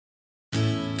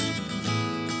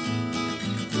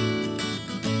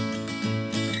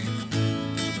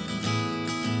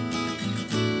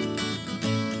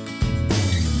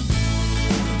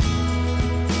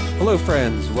Hello,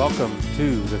 friends. Welcome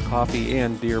to the Coffee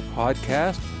and Deer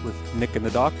podcast with Nick and the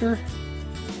Doctor.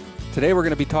 Today we're going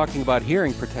to be talking about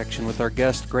hearing protection with our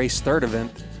guest, Grace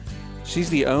Sturdivant. She's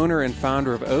the owner and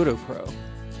founder of OtoPro,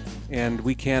 and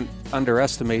we can't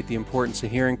underestimate the importance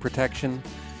of hearing protection.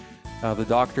 The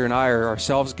doctor and I are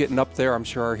ourselves getting up there. I'm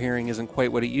sure our hearing isn't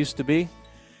quite what it used to be.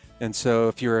 And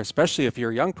so especially if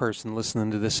you're a young person listening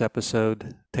to this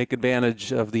episode, take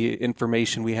advantage of the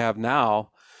information we have now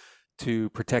to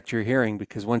protect your hearing,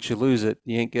 because once you lose it,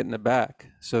 you ain't getting it back.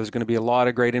 So there's going to be a lot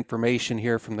of great information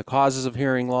here, from the causes of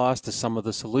hearing loss to some of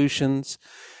the solutions.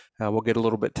 We'll get a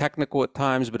little bit technical at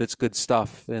times, but it's good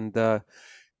stuff. And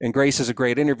Grace is a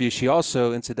great interview. She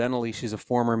also, incidentally, she's a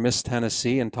former Miss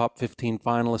Tennessee and top 15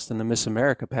 finalist in the Miss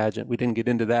America pageant. We didn't get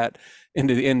into that in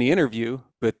the interview,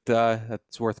 but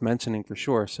that's worth mentioning for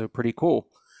sure. So pretty cool.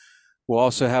 We'll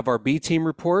also have our B team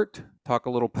report, talk a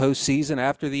little postseason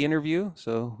after the interview.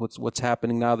 So what's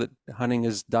happening now that hunting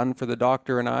is done for the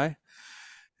doctor and I.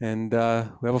 And we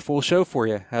have a full show for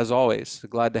you, as always.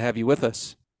 Glad to have you with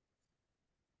us.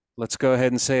 Let's go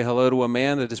ahead and say hello to a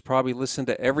man that has probably listened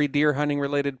to every deer hunting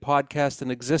related podcast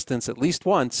in existence at least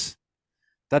once,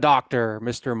 the doctor,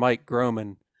 Mr. Mike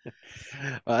Groman.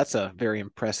 Well, that's a very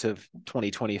impressive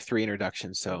 2023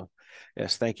 introduction. So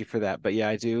yes, thank you for that. But yeah,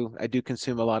 I do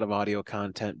consume a lot of audio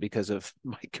content because of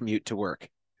my commute to work.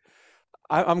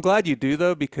 I'm glad you do,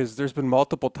 though, because there's been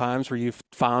multiple times where you've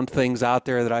found things out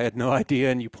there that I had no idea,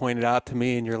 and you pointed out to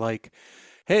me, and you're like,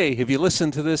 hey, have you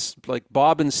listened to this, like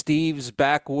Bob and Steve's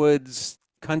Backwoods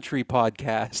Country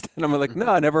podcast? And I'm like, no,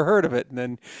 I never heard of it. And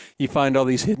then you find all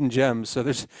these hidden gems. So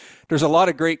there's a lot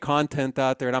of great content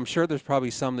out there, and I'm sure there's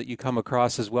probably some that you come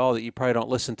across as well that you probably don't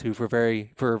listen to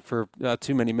for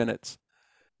too many minutes.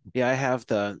 Yeah, I have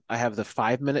the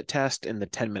 5-minute test and the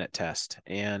 10-minute test.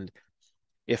 And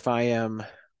if I'm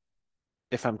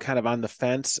kind of on the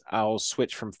fence, I'll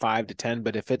switch from 5 to 10.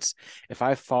 But if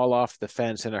I fall off the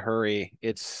fence in a hurry,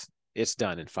 it's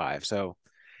done in 5. So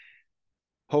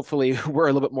hopefully we're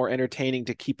a little bit more entertaining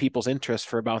to keep people's interest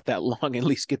for about that long, at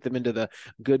least get them into the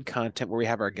good content where we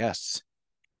have our guests.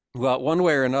 Well, one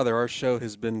way or another, our show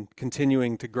has been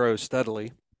continuing to grow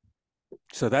steadily.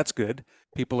 So that's good.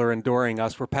 People are enduring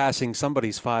us. We're passing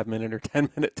somebody's 5-minute or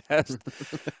 10-minute test,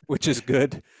 which is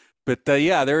good. But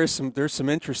yeah, there's some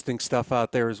interesting stuff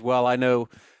out there as well. I know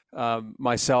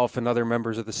myself and other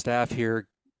members of the staff here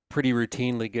pretty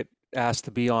routinely get asked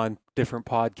to be on different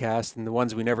podcasts, and the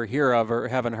ones we never hear of or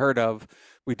haven't heard of,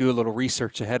 we do a little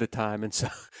research ahead of time, and so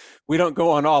we don't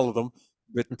go on all of them.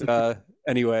 But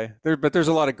anyway, there's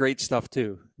a lot of great stuff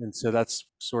too, and so that's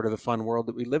sort of the fun world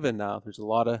that we live in now. There's a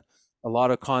lot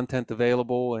of content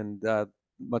available, and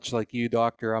much like you,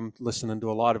 Doctor, I'm listening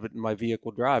to a lot of it in my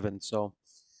vehicle driving. So,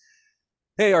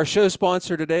 hey, our show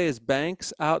sponsor today is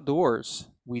Banks Outdoors.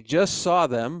 We just saw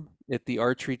them at the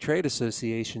Archery Trade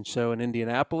Association show in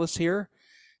Indianapolis here.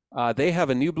 They have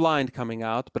a new blind coming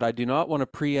out, but I do not want to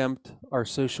preempt our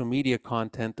social media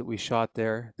content that we shot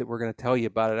there that we're going to tell you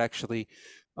about it. Actually,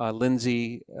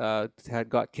 Lindsay had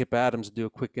got Kip Adams to do a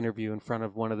quick interview in front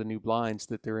of one of the new blinds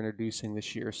that they're introducing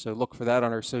this year. So look for that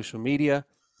on our social media.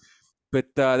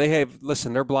 But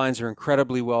their blinds are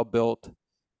incredibly well built.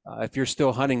 If you're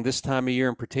still hunting this time of year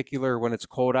in particular, when it's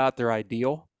cold out, they're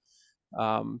ideal.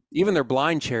 Even their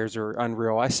blind chairs are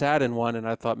unreal. I sat in one and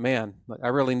I thought, man, I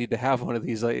really need to have one of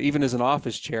these. Like, even as an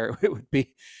office chair, it would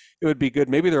be good.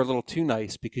 Maybe they're a little too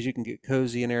nice because you can get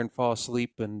cozy in there and fall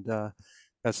asleep, and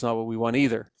that's not what we want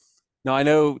either. Now, I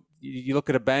know you look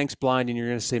at a Banks blind and you're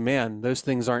going to say, man, those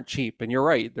things aren't cheap. And you're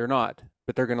right, they're not,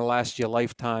 but they're going to last you a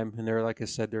lifetime. And they're, like I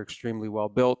said, they're extremely well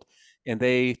built. And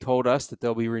they told us that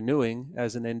they'll be renewing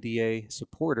as an NDA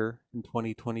supporter in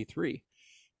 2023,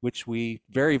 which we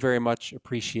very, very much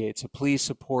appreciate. So please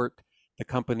support the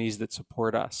companies that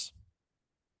support us.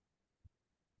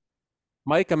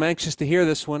 Mike, I'm anxious to hear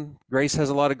this one. Grace has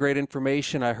a lot of great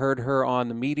information. I heard her on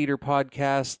the Meat Eater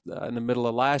podcast in the middle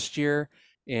of last year,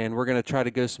 and we're going to try to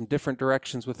go some different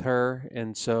directions with her.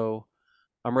 And so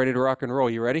I'm ready to rock and roll.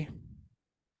 You ready?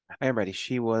 I am ready.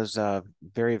 She was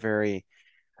very, very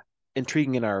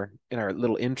intriguing in our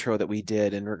little intro that we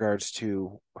did in regards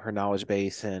to her knowledge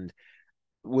base, and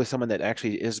with someone that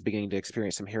actually is beginning to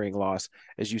experience some hearing loss,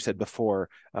 as you said before.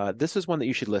 This is one that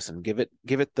you should listen. Give it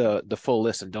the full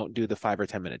listen. Don't do the 5 or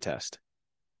 10 minute test.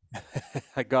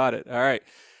 I got it. All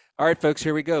right, folks,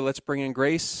 here we go. Let's bring in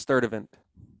Grace Sturdivant.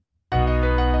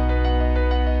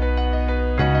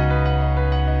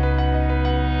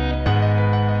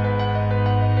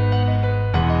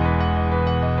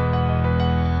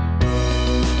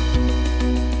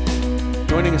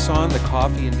 Joining us on the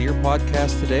Coffee and Deer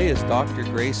podcast today is Dr.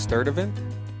 Grace Sturdivant.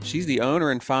 She's the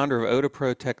owner and founder of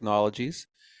OdaPro Technologies.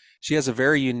 She has a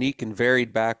very unique and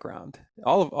varied background.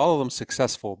 All of them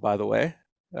successful, by the way,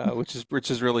 which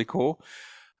is really cool.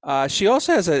 She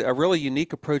also has a really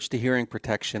unique approach to hearing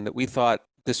protection that we thought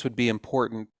this would be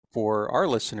important for our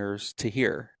listeners to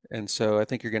hear. And so I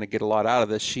think you're going to get a lot out of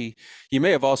this. You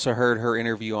may have also heard her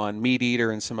interview on Meat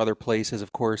Eater and some other places.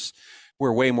 Of course,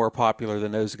 we're way more popular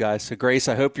than those guys. So Grace,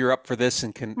 I hope you're up for this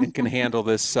and can handle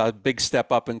this big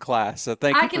step up in class. So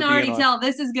thank I you for can being already on. tell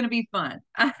this is going to be fun.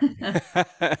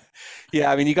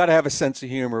 Yeah, I mean, you got to have a sense of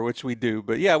humor, which we do.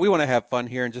 But yeah, we want to have fun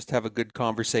here and just have a good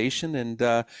conversation.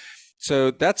 And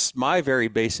so that's my very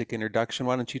basic introduction.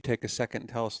 Why don't you take a second and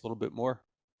tell us a little bit more?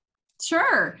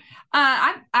 Sure.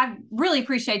 I really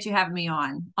appreciate you having me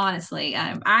on, honestly.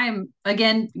 I'm,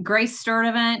 again, Grace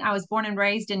Sturdivant. I was born and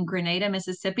raised in Grenada,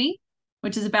 Mississippi,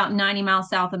 which is about 90 miles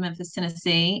south of Memphis,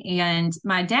 Tennessee. And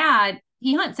my dad,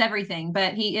 he hunts everything,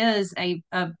 but he is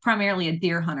primarily a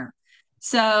deer hunter.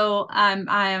 So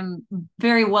I am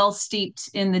very well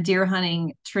steeped in the deer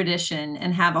hunting tradition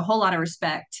and have a whole lot of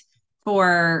respect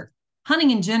for hunting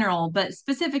in general, but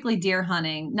specifically deer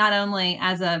hunting, not only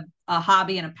as a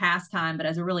hobby and a pastime, but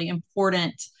as a really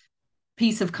important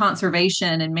piece of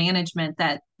conservation and management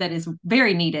that is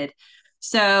very needed.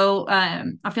 So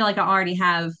I feel like I already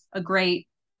have a great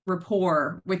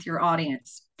rapport with your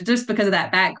audience just because of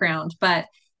that background. But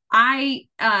I'm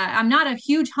not a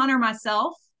huge hunter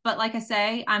myself, but like I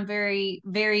say, I'm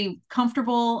very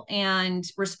comfortable and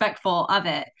respectful of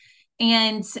it.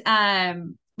 And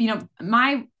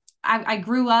my I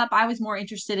grew up, I was more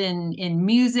interested in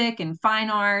music and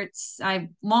fine arts.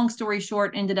 Long story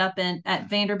short, ended up at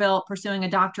Vanderbilt pursuing a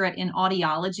doctorate in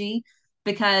audiology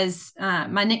because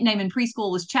my nickname in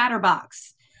preschool was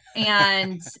Chatterbox.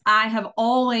 And I have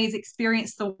always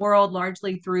experienced the world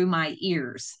largely through my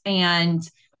ears. And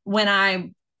when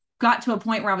I got to a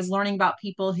point where I was learning about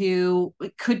people who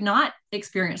could not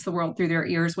experience the world through their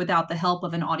ears without the help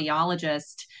of an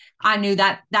audiologist, I knew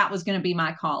that was going to be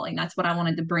my calling. That's what I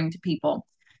wanted to bring to people.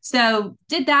 So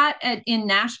did that in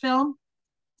Nashville,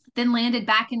 then landed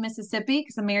back in Mississippi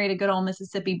because I married a good old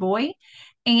Mississippi boy,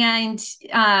 and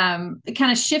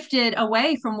kind of shifted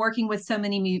away from working with so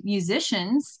many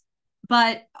musicians.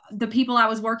 But the people I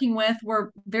was working with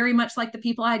were very much like the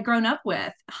people I had grown up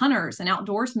with, hunters and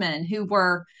outdoorsmen who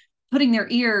were putting their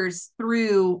ears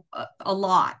through a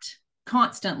lot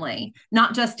constantly,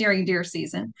 not just during deer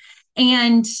season.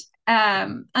 And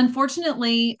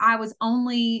unfortunately, I was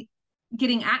only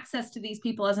getting access to these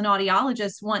people as an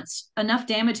audiologist once enough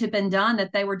damage had been done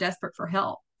that they were desperate for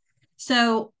help.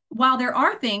 So while there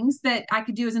are things that I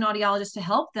could do as an audiologist to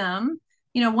help them,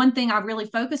 one thing I really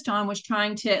focused on was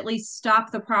trying to at least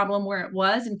stop the problem where it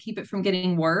was and keep it from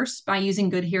getting worse by using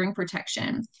good hearing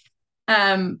protection.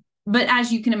 But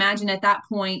as you can imagine, at that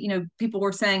point, people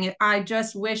were saying, I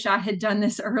just wish I had done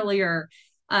this earlier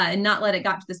and not let it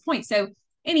got to this point. So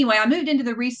anyway, I moved into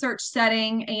the research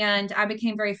setting and I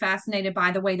became very fascinated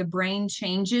by the way the brain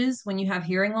changes when you have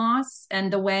hearing loss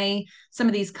and the way some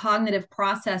of these cognitive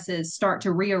processes start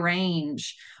to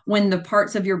rearrange when the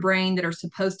parts of your brain that are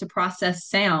supposed to process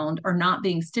sound are not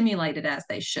being stimulated as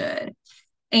they should.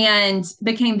 And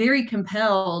became very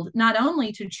compelled not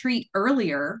only to treat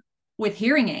earlier with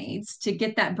hearing aids to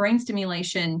get that brain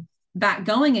stimulation back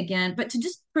going again, but to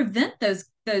just prevent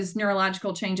those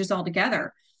neurological changes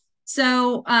altogether.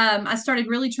 So I started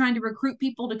really trying to recruit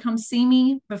people to come see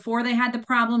me before they had the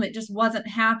problem. It just wasn't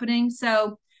happening.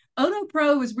 So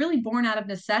OdaPro was really born out of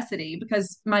necessity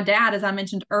because my dad, as I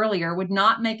mentioned earlier, would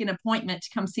not make an appointment to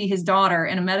come see his daughter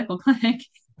in a medical clinic.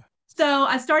 So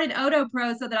I started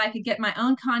OdaPro so that I could get my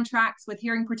own contracts with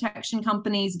hearing protection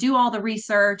companies, do all the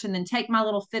research, and then take my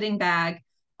little fitting bag,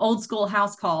 old school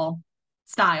house call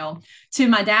style, to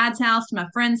my dad's house, to my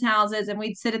friends' houses, and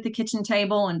we'd sit at the kitchen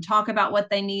table and talk about what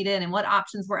they needed and what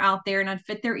options were out there, and I'd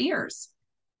fit their ears.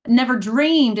 Never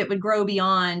dreamed it would grow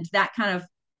beyond that kind of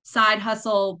side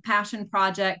hustle passion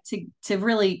project to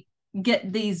really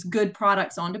get these good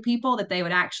products onto people that they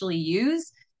would actually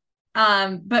use.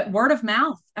 But word of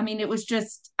mouth. I mean, it was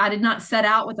just, I did not set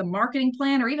out with a marketing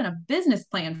plan or even a business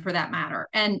plan for that matter.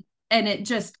 And it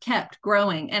just kept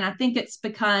growing. And I think it's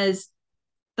because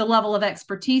the level of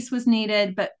expertise was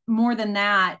needed, but more than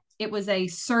that, it was a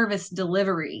service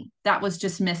delivery that was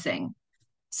just missing.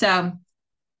 So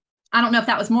I don't know if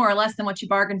that was more or less than what you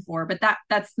bargained for, but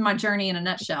that's my journey in a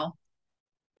nutshell.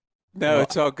 No, Well,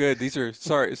 it's all good. These are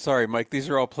sorry, Mike. These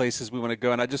are all places we want to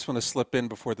go, and I just want to slip in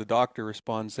before the doctor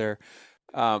responds there.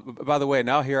 By the way,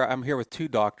 now here I'm here with two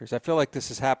doctors. I feel like this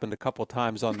has happened a couple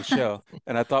times on the show,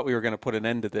 and I thought we were going to put an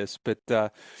end to this.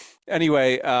 But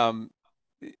anyway,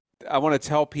 I want to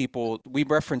tell people, we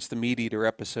referenced the Meat Eater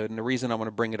episode, and the reason I want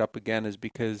to bring it up again is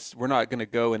because we're not going to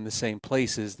go in the same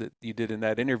places that you did in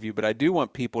that interview, but I do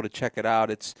want people to check it out.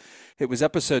 It was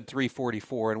episode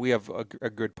 344, and we have a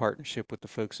good partnership with the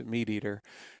folks at Meat Eater.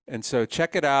 And so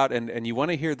check it out, and you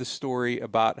want to hear the story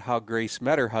about how Grace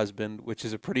met her husband, which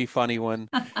is a pretty funny one.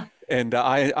 And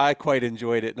I quite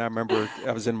enjoyed it, and I remember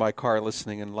I was in my car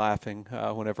listening and laughing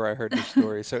whenever I heard the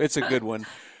story. So it's a good one.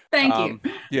 Thank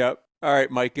you. Yeah. All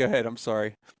right, Mike, go ahead. I'm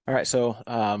sorry. All right. So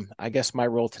I guess my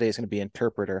role today is going to be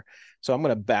interpreter. So I'm going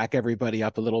to back everybody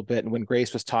up a little bit. And when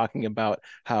Grace was talking about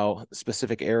how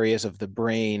specific areas of the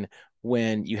brain,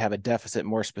 when you have a deficit,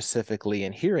 more specifically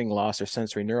in hearing loss or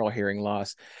sensory neural hearing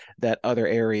loss, that other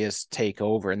areas take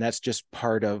over. And that's just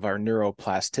part of our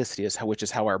neuroplasticity, which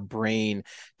is how our brain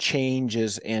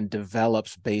changes and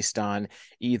develops based on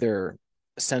either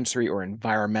sensory or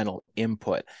environmental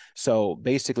input. So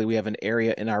basically we have an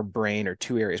area in our brain, or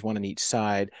two areas, one on each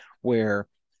side, where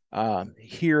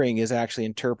hearing is actually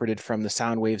interpreted from the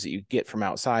sound waves that you get from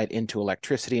outside into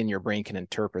electricity, and your brain can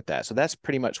interpret that. So that's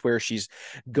pretty much where she's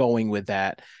going with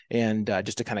that. And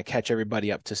just to kind of catch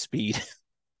everybody up to speed.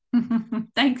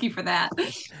 Thank you for that.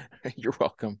 You're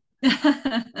welcome.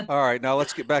 All right, now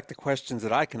let's get back to questions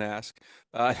that I can ask.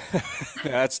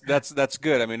 That's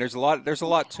good. I mean, there's a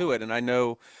lot to it, and I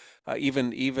know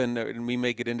even and we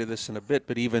may get into this in a bit,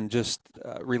 but even just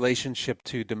relationship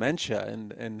to dementia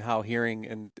and how hearing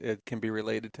and it can be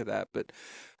related to that. But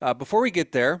before we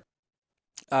get there,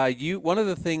 one of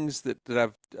the things that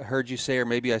I've heard you say, or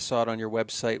maybe I saw it on your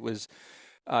website, was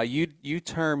you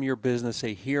term your business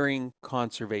a hearing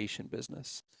conservation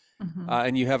business.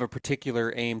 And you have a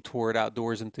particular aim toward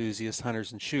outdoors enthusiasts,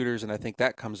 hunters, and shooters. And I think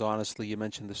that comes honestly. You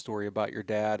mentioned the story about your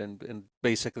dad and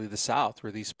basically the South,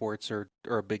 where these sports are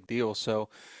a big deal. So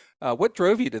what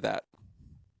drove you to that?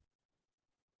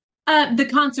 The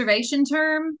conservation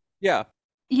term? Yeah.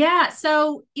 Yeah.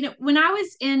 So, when I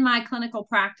was in my clinical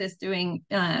practice doing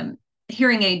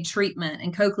hearing aid treatment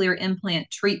and cochlear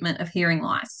implant treatment of hearing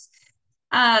loss,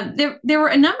 there were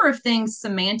a number of things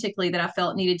semantically that I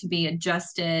felt needed to be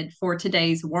adjusted for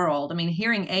today's world. I mean,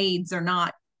 hearing aids are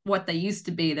not what they used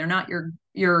to be. They're not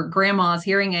your grandma's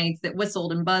hearing aids that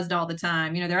whistled and buzzed all the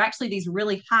time. They're actually these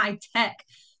really high tech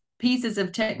pieces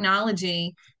of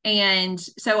technology. And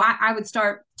so I would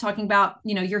start talking about,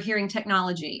 your hearing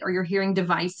technology or your hearing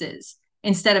devices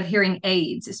instead of hearing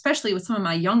aids, especially with some of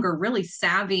my younger, really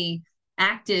savvy,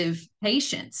 active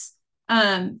patients.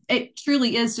 It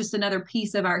truly is just another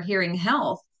piece of our hearing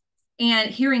health.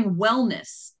 And hearing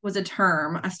wellness was a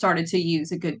term I started to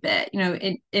use a good bit.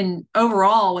 In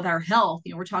overall with our health,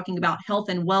 we're talking about health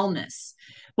and wellness,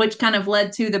 which kind of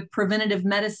led to the preventative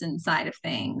medicine side of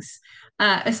things.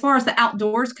 As far as the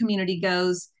outdoors community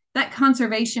goes, that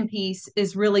conservation piece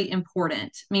is really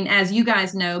important. I mean, as you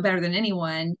guys know better than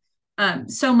anyone,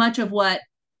 so much of what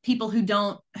people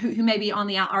who may be on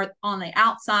the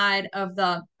outside of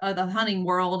the hunting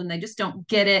world and they just don't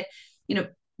get it,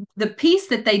 the piece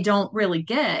that they don't really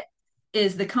get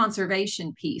is the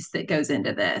conservation piece that goes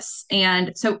into this.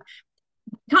 And so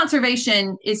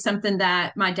conservation is something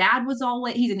that my dad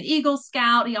he's an Eagle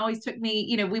Scout. He always took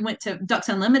me, we went to Ducks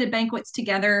Unlimited banquets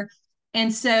together.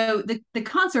 And so the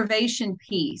conservation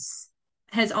piece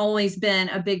has always been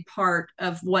a big part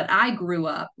of what I grew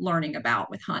up learning about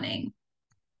with hunting.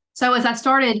 So as I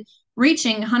started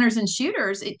reaching hunters and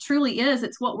shooters, it truly is.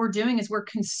 It's what we're doing is we're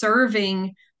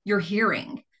conserving your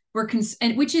hearing. Which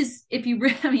is, if you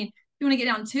want to get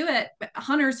down to it,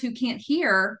 hunters who can't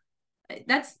hear,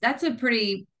 that's a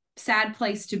pretty sad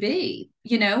place to be.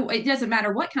 It doesn't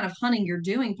matter what kind of hunting you're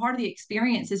doing. Part of the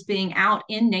experience is being out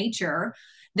in nature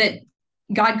that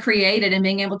God created and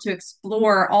being able to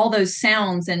explore all those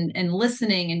sounds and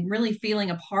listening and really feeling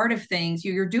a part of things.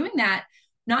 You're doing that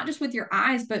not just with your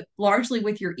eyes, but largely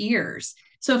with your ears.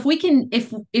 So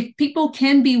if people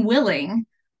can be willing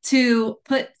to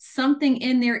put something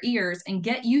in their ears and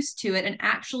get used to it and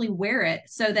actually wear it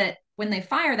so that when they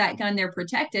fire that gun, they're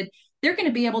protected, they're going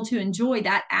to be able to enjoy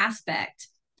that aspect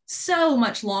so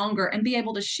much longer and be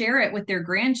able to share it with their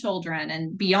grandchildren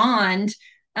and beyond.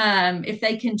 If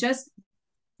they can just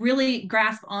really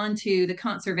grasp onto the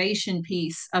conservation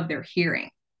piece of their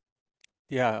hearing.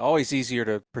 Yeah, always easier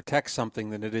to protect something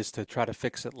than it is to try to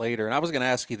fix it later. And I was going to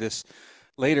ask you this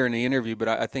later in the interview, but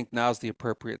I think now's the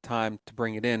appropriate time to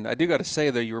bring it in. I do got to say,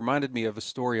 though, you reminded me of a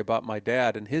story about my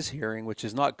dad and his hearing, which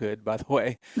is not good, by the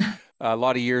way. A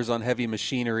lot of years on heavy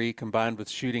machinery combined with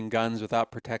shooting guns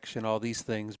without protection, all these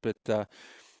things. But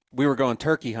we were going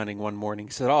turkey hunting one morning.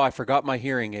 He said, "Oh, I forgot my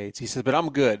hearing aids." He said, "But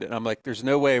I'm good." And I'm like, "There's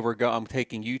no way I'm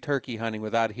taking you turkey hunting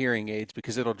without hearing aids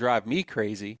because it'll drive me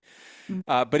crazy."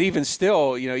 Mm. But even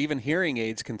still, even hearing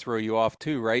aids can throw you off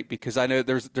too, right? Because I know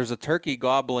there's a turkey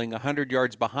gobbling 100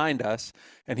 yards behind us,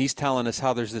 and he's telling us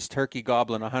how there's this turkey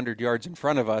gobbling 100 yards in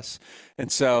front of us, and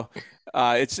so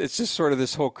it's just sort of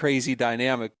this whole crazy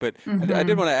dynamic. But I did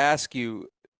Mm-hmm. want to ask you,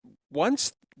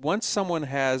 once someone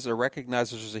has or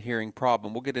recognizes there's a hearing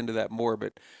problem, we'll get into that more.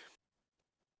 But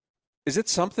is it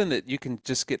something that you can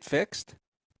just get fixed?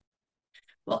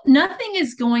 Well, nothing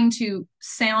is going to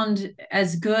sound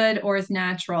as good or as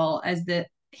natural as the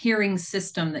hearing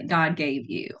system that God gave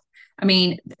you. I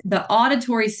mean, the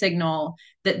auditory signal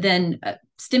that then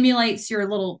stimulates your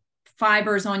little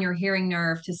fibers on your hearing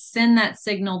nerve to send that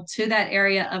signal to that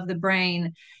area of the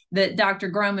brain that Dr.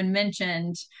 Groman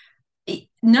mentioned,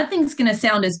 nothing's going to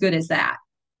sound as good as that.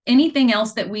 Anything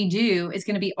else that we do is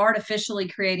going to be artificially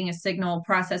creating a signal,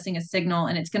 processing a signal,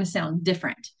 and it's going to sound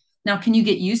different. Now, can you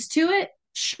get used to it?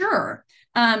 Sure.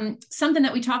 Something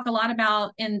that we talk a lot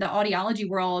about in the audiology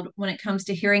world when it comes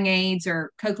to hearing aids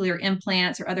or cochlear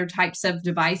implants or other types of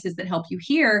devices that help you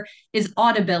hear is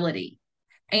audibility.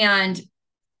 And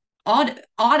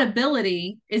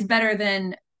audibility is better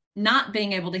than not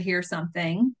being able to hear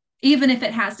something, even if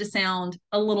it has to sound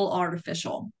a little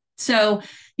artificial. So,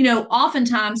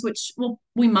 oftentimes, which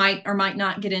we might or might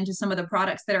not get into some of the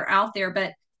products that are out there,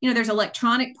 but there's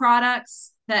electronic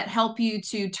products that help you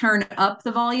to turn up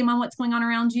the volume on what's going on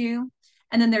around you.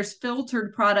 And then there's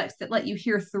filtered products that let you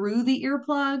hear through the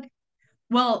earplug.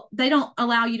 Well, they don't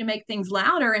allow you to make things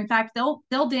louder. In fact,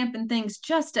 they'll dampen things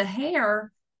just a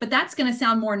hair, but that's going to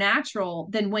sound more natural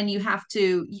than when you have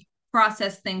to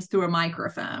process things through a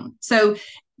microphone. So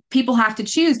people have to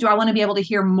choose, do I want to be able to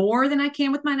hear more than I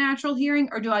can with my natural hearing,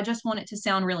 or do I just want it to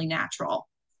sound really natural?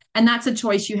 And that's a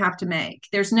choice you have to make.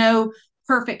 There's no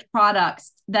perfect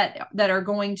products that are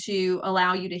going to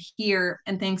allow you to hear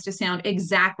and things to sound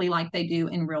exactly like they do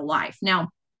in real life. Now,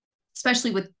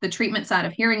 especially with the treatment side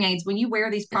of hearing aids, when you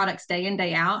wear these products day in,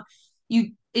 day out,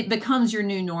 it becomes your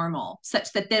new normal,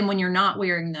 such that then when you're not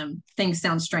wearing them, things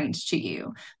sound strange to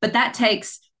you. But that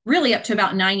takes really up to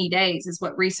about 90 days, is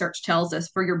what research tells us,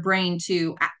 for your brain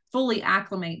to fully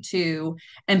acclimate to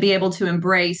and be able to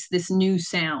embrace this new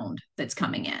sound that's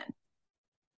coming in.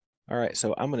 All right,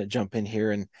 so I'm going to jump in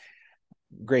here, and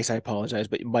Grace, I apologize,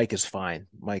 but Mike is fine.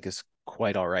 Mike is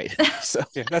quite all right. So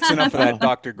Yeah, that's enough of that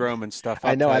Dr. Groman stuff.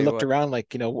 I know tell I you looked what. around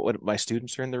like, what my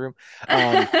students are in the room.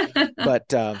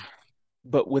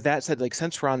 But with that said, like,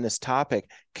 since we're on this topic,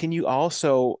 can you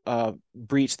also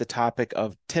breach the topic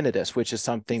of tinnitus, which is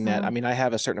something that, I mean, I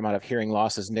have a certain amount of hearing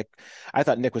losses. I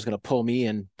thought Nick was going to pull me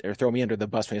in or throw me under the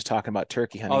bus when he was talking about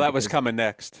turkey hunting. Oh, that was coming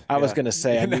next. I was going to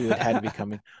say, I knew it had to be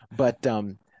coming,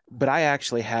 but I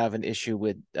actually have an issue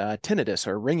with tinnitus,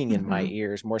 or ringing in my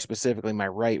ears, more specifically my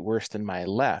right worse than my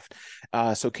left.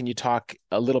 So can you talk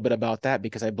a little bit about that?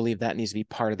 Because I believe that needs to be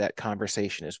part of that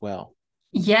conversation as well.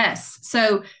 Yes.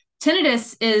 So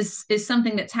tinnitus is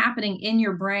something that's happening in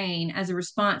your brain as a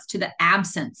response to the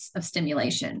absence of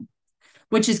stimulation,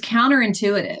 which is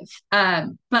counterintuitive.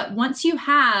 But once you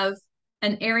have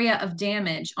an area of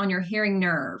damage on your hearing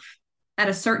nerve at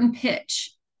a certain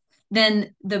pitch,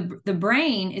 then the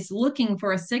brain is looking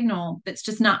for a signal that's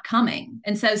just not coming.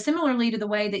 And so similarly to the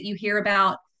way that you hear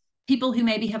about people who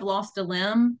maybe have lost a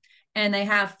limb and they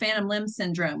have phantom limb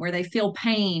syndrome, where they feel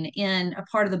pain in a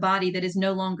part of the body that is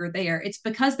no longer there, it's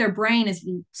because their brain is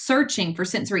searching for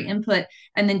sensory input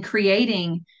and then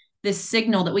creating this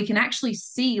signal that we can actually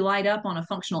see light up on a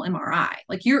functional MRI.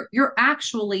 Like you're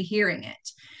actually hearing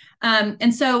it.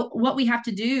 And so what we have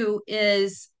to do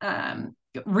is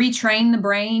retrain the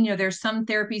brain. There's some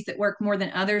therapies that work more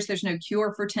than others. There's no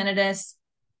cure for tinnitus,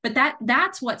 but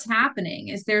that's what's happening,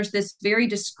 is there's this very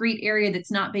discrete area that's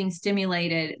not being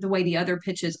stimulated the way the other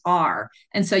pitches are.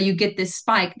 And so you get this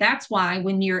spike. That's why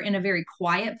when you're in a very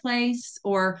quiet place,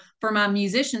 or for my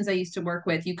musicians I used to work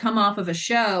with, you come off of a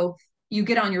show, you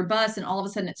get on your bus, and all of a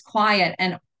sudden it's quiet,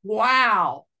 and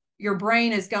wow, your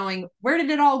brain is going, where did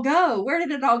it all go? Where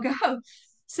did it all go?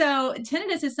 So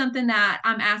tinnitus is something that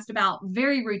I'm asked about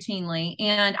very routinely.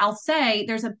 And I'll say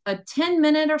there's a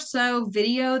 10-minute or so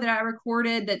video that I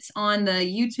recorded that's on the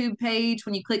YouTube page.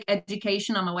 When you click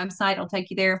education on my website, I'll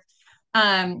take you there.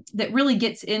 That really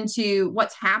gets into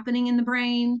what's happening in the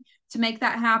brain to make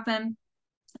that happen.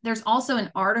 There's also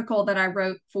an article that I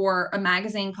wrote for a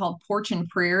magazine called Porch and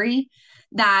Prairie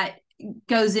that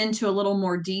goes into a little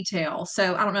more detail.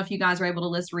 So I don't know if you guys are able to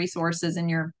list resources in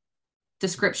your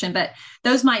description, but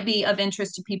those might be of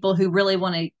interest to people who really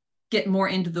want to get more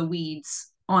into the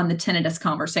weeds on the tinnitus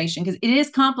conversation, because it is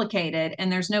complicated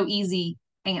and there's no easy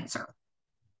answer.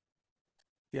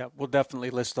 Yeah, we'll definitely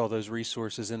list all those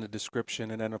resources in the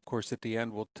description. And then, of course, at the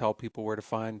end, we'll tell people where to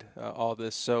find all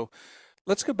this. So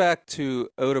let's go back to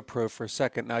Otopro for a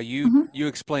second. Now, you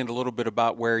explained a little bit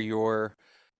about where your,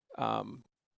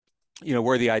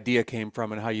 where the idea came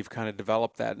from and how you've kind of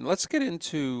developed that. And let's get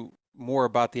into more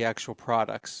about the actual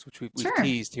products, which we've Sure.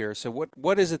 teased here. So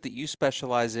what is it that you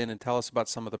specialize in, and tell us about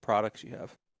some of the products you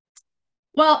have.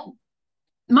 Well,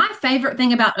 my favorite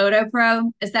thing about Otopro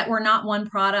is that we're not one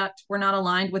product. We're not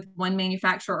aligned with one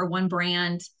manufacturer or one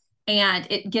brand, and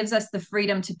it gives us the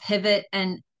freedom to pivot.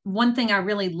 And one thing I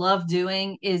really love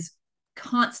doing is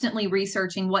constantly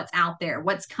researching what's out there,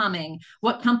 what's coming,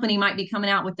 what company might be coming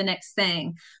out with the next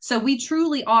thing. So we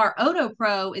truly are.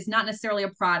 Otopro is not necessarily a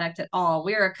product at all.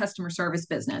 We're a customer service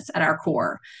business at our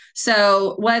core.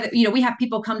 So whether, we have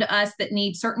people come to us that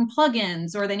need certain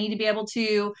plugins, or they need to be able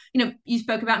to, you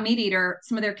spoke about MeatEater.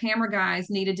 Some of their camera guys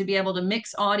needed to be able to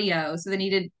mix audio. So they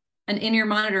needed an in-ear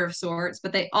monitor of sorts,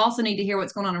 but they also need to hear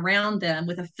what's going on around them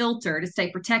with a filter to stay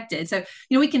protected. So,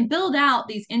 we can build out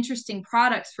these interesting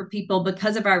products for people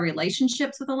because of our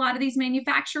relationships with a lot of these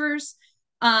manufacturers.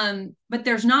 But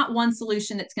there's not one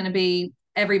solution that's going to be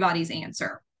everybody's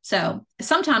answer. So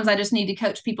sometimes I just need to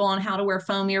coach people on how to wear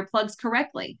foam earplugs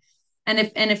correctly. And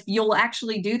if you'll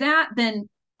actually do that, then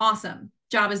awesome,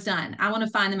 job is done. I want to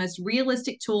find the most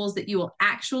realistic tools that you will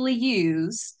actually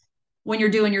use when you're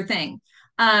doing your thing.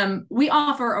 We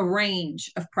offer a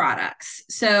range of products.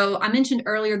 So I mentioned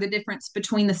earlier the difference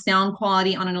between the sound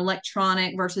quality on an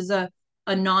electronic versus a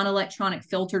non-electronic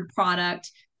filtered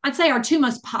product. I'd say our two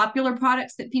most popular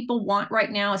products that people want right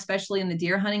now, especially in the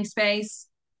deer hunting space,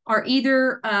 are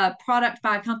either a product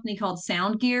by a company called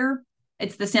Soundgear.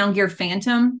 It's the Soundgear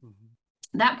Phantom.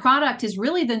 Mm-hmm. That product is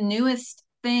really the newest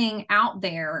thing out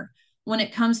there when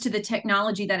it comes to the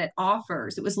technology that it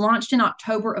offers. It was launched in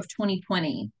October of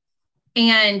 2020.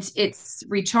 And it's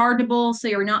rechargeable, so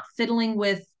you're not fiddling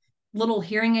with little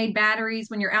hearing aid batteries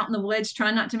when you're out in the woods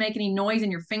trying not to make any noise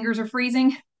and your fingers are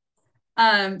freezing.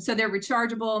 So they're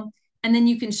rechargeable. And then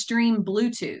you can stream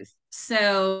Bluetooth.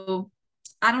 So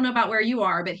I don't know about where you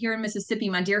are, but here in Mississippi,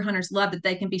 my deer hunters love that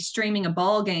they can be streaming a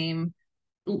ball game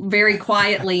very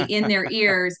quietly in their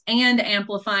ears and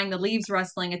amplifying the leaves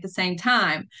rustling at the same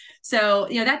time. So,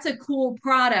 that's a cool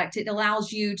product. It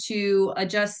allows you to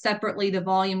adjust separately the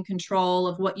volume control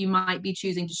of what you might be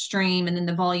choosing to stream, and then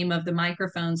the volume of the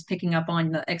microphones picking up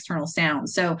on the external sound.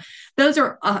 So those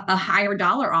are a higher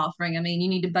dollar offering. I mean, you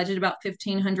need to budget about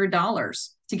 $1,500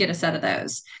 to get a set of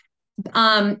those.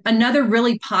 Another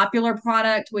really popular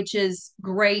product, which is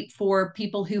great for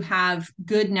people who have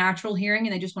good natural hearing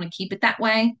and they just want to keep it that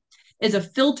way, is a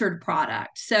filtered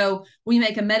product. So we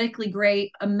make a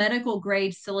medical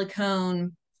grade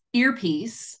silicone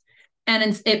earpiece,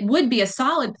 and it would be a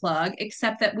solid plug,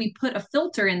 except that we put a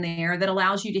filter in there that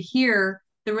allows you to hear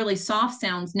the really soft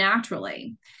sounds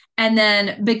naturally. And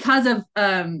then because of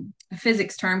a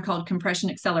physics term called compression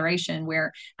acceleration,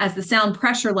 where as the sound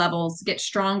pressure levels get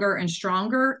stronger and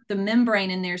stronger, the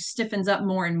membrane in there stiffens up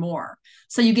more and more.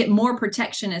 So you get more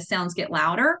protection as sounds get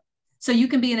louder. So you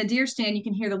can be in a deer stand, you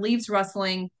can hear the leaves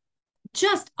rustling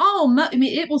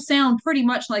it will sound pretty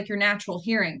much like your natural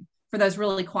hearing for those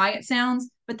really quiet sounds.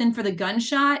 But then for the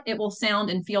gunshot, it will sound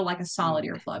and feel like a solid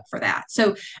earplug for that.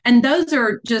 So, and those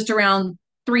are just around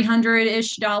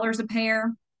 $300-ish a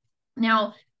pair.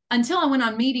 Now, until I went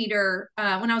on MeatEater,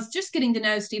 when I was just getting to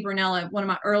know Steve Rinella, one of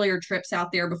my earlier trips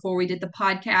out there before we did the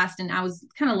podcast, and I was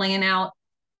kind of laying out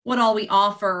what all we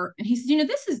offer. And he said,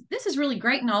 this is really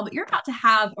great and all, but you're about to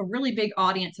have a really big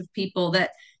audience of people that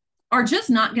are just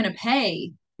not going to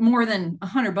pay more than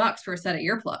 $100 for a set of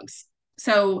earplugs.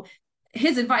 So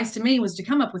his advice to me was to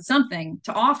come up with something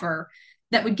to offer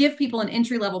that would give people an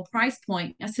entry-level price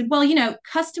point. I said, well,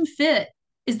 custom fit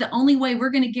is the only way we're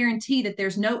going to guarantee that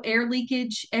there's no air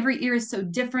leakage. Every ear is so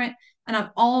different. And I've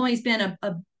always been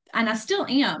and I still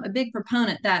am a big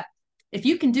proponent that if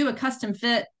you can do a custom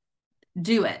fit,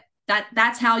 do it.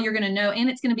 That's how you're going to know. And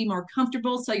it's going to be more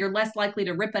comfortable. So you're less likely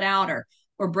to rip it out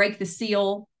or break the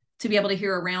seal to be able to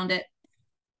hear around it.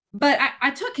 But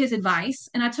I took his advice,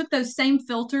 and I took those same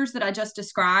filters that I just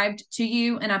described to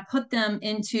you, and I put them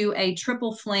into a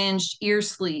triple flanged ear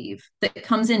sleeve that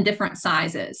comes in different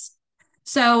sizes.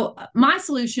 So my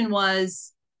solution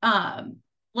was,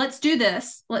 let's do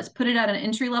this. Let's put it at an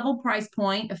entry-level price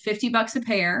point of $50 a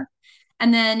pair.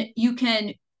 And then you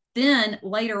can then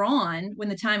later on, when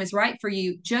the time is right for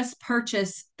you, just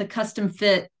purchase the custom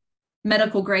fit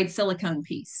medical grade silicone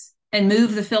piece and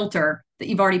move the filter that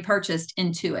you've already purchased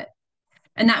into it.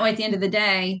 And that way, at the end of the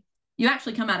day, you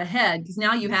actually come out ahead because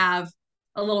now you have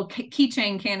a little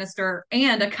keychain canister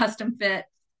and a custom fit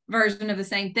version of the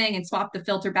same thing and swap the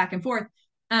filter back and forth.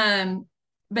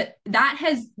 But that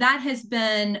has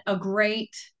been a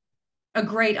great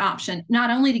option,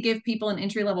 not only to give people an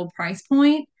entry level price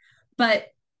point, but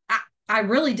I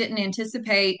really didn't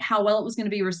anticipate how well it was going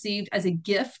to be received as a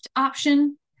gift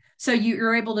option. So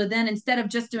you're able to then, instead of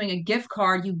just doing a gift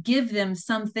card, you give them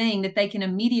something that they can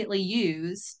immediately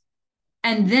use.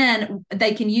 And then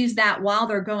they can use that while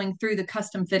they're going through the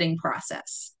custom fitting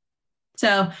process.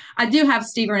 So I do have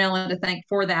Steve Rinella to thank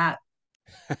for that.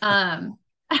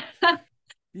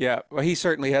 Yeah, well, he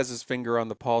certainly has his finger on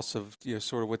the pulse of,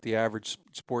 sort of what the average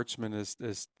sportsman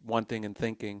is wanting and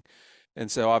thinking.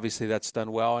 And so obviously that's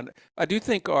done well. And I do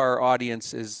think our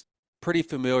audience is pretty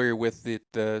familiar with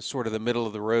the sort of the middle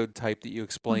of the road type that you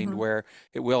explained, where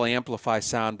it will amplify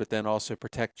sound, but then also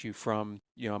protect you from,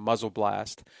 a muzzle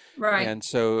blast. Right. And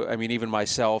so, I mean, even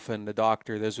myself and the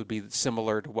doctor, those would be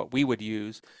similar to what we would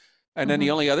use. And then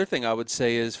the only other thing I would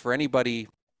say is for anybody,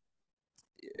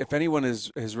 if anyone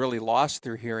has really lost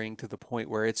their hearing to the point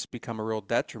where it's become a real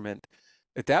detriment,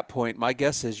 at that point, my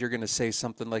guess is you're going to say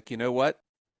something like, you know what,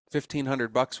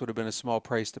 $1,500 would have been a small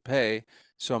price to pay,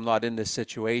 so I'm not in this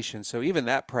situation. So even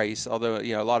that price, although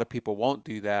a lot of people won't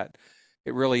do that,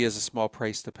 it really is a small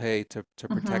price to pay to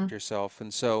protect yourself.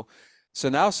 And so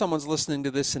now someone's listening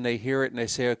to this and they hear it and they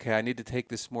say, okay, I need to take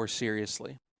this more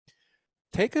seriously.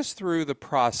 Take us through the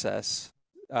process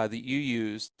that you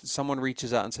used. Someone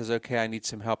reaches out and says, okay, I need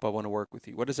some help. I want to work with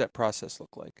you. What does that process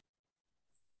look like?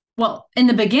 Well, in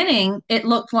the beginning, it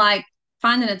looked like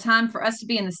finding a time for us to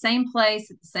be in the same place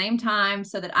at the same time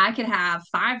so that I could have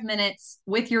 5 minutes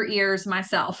with your ears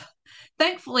myself.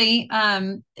 Thankfully,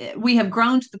 we have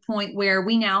grown to the point where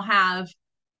we now have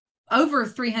over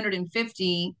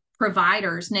 350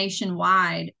 providers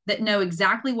nationwide that know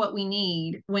exactly what we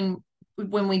need when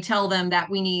we tell them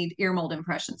that we need ear mold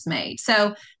impressions made.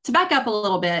 So to back up a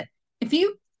little bit, if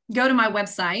you go to my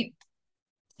website,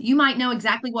 you might know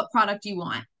exactly what product you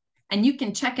want, and you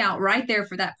can check out right there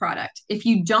for that product. If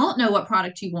you don't know what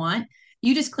product you want,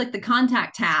 you just click the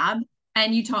contact tab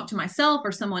and you talk to myself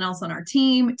or someone else on our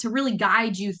team to really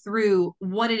guide you through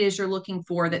what it is you're looking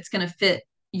for that's going to fit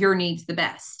your needs the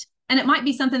best. And it might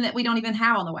be something that we don't even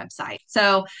have on the website.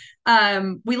 So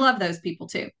we love those people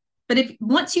too. But if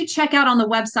once you check out on the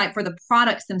website for the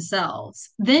products themselves,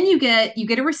 then you get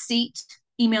a receipt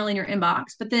email in your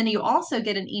inbox, but then you also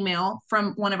get an email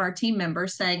from one of our team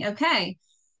members saying, okay,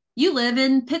 you live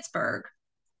in Pittsburgh.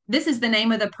 This is the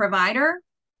name of the provider,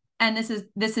 and this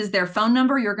is their phone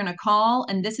number you're going to call,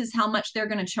 and this is how much they're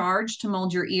going to charge to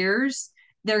mold your ears.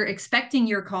 They're expecting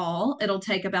your call. It'll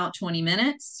take about 20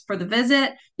 minutes for the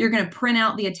visit. You're going to print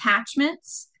out the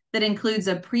attachments that includes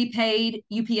a prepaid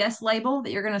UPS label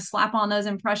that you're going to slap on those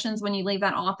impressions when you leave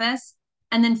that office.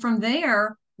 And then from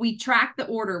there, we track the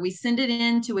order. We send it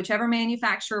in to whichever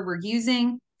manufacturer we're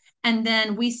using. And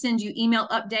then we send you email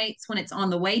updates when it's on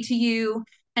the way to you.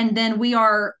 And then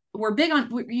we're big on,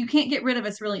 you can't get rid of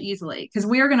us really easily because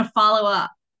we are going to follow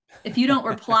up. If you don't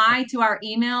reply to our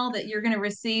email that you're going to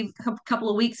receive a couple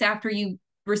of weeks after you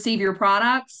receive your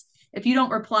products, if you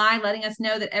don't reply letting us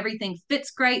know that everything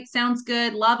fits great, sounds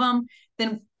good, love them,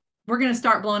 then we're going to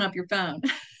start blowing up your phone.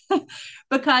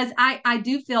 Because I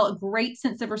do feel a great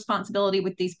sense of responsibility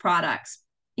with these products.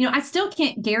 I still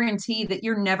can't guarantee that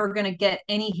you're never going to get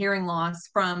any hearing loss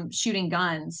from shooting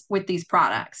guns with these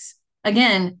products.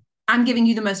 Again, I'm giving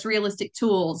you the most realistic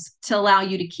tools to allow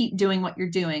you to keep doing what you're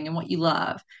doing and what you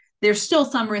love. There's still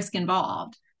some risk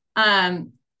involved.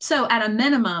 So at a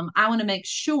minimum, I want to make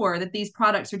sure that these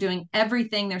products are doing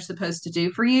everything they're supposed to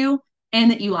do for you and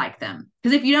that you like them.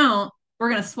 Because if you don't, we're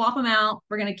going to swap them out.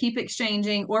 We're going to keep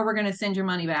exchanging, or we're going to send your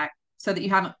money back so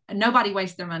that nobody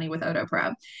wastes their money with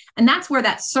OdoPro. And that's where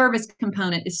that service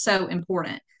component is so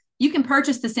important. You can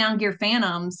purchase the SoundGear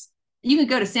Phantoms. You can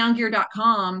go to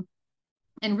soundgear.com,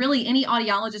 and really any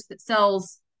audiologist that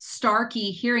sells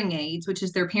Starkey hearing aids, which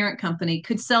is their parent company,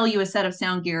 could sell you a set of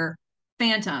SoundGear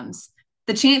Phantoms.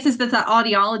 The chances that the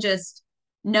audiologist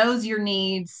knows your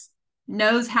needs,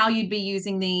 knows how you'd be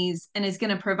using these, and is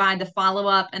going to provide the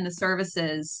follow-up and the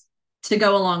services to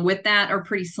go along with that are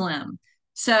pretty slim.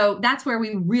 So that's where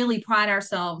we really pride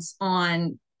ourselves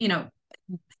on,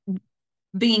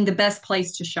 being the best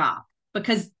place to shop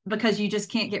because you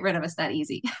just can't get rid of us that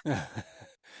easy.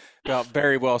 Well,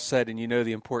 very well said. And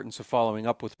the importance of following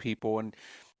up with people. And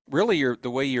really the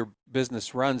way your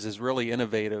business runs is really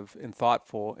innovative and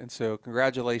thoughtful. And so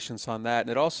congratulations on that.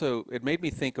 And it made me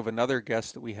think of another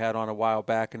guest that we had on a while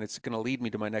back, and it's going to lead me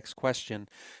to my next question.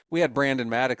 We had Brandon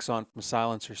Maddox on from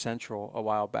Silencer Central a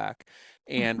while back.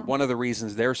 And one of the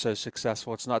reasons they're so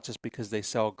successful, it's not just because they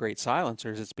sell great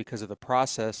silencers, it's because of the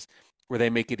process where they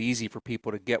make it easy for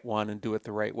people to get one and do it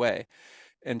the right way.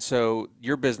 And so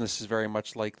your business is very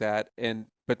much like that.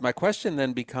 But my question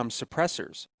then becomes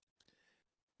suppressors.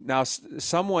 Now,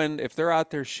 someone, if they're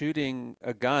out there shooting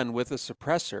a gun with a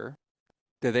suppressor,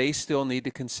 do they still need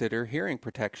to consider hearing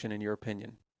protection, in your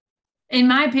opinion? In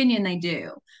my opinion, they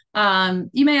do.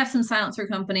 You may have some silencer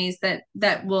companies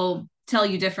that will tell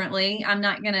you differently. I'm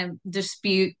not going to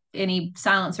dispute any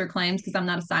silencer claims because I'm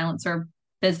not a silencer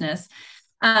business.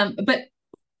 But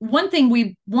one thing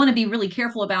we want to be really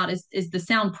careful about is the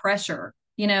sound pressure,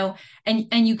 and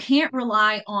you can't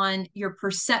rely on your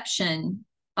perception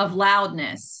of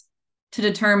loudness to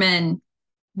determine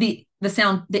the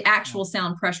actual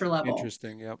sound pressure level.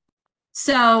 Interesting. Yep.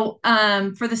 So,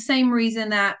 for the same reason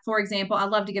that, for example, I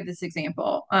love to give this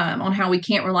example on how we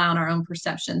can't rely on our own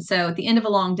perception. So, at the end of a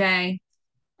long day,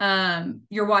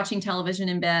 you're watching television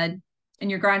in bed and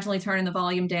you're gradually turning the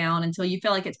volume down until you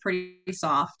feel like it's pretty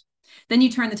soft. Then you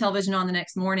turn the television on the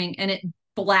next morning and it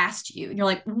blasts you. And you're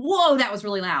like, whoa, that was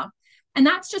really loud. And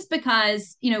that's just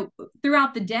because,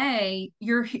 throughout the day,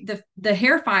 the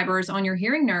hair fibers on your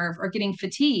hearing nerve are getting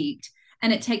fatigued.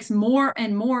 And it takes more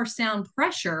and more sound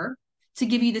pressure to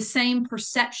give you the same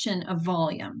perception of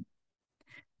volume.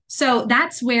 So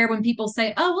that's where when people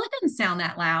say, oh, well, it doesn't sound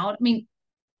that loud. I mean,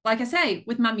 like I say,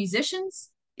 with my musicians,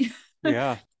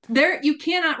 Yeah. you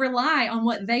cannot rely on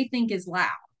what they think is loud.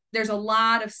 There's a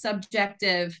lot of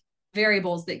subjective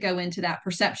variables that go into that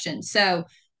perception. So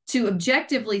to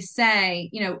objectively say,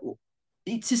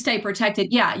 to stay protected,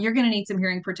 yeah, you're going to need some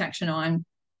hearing protection on.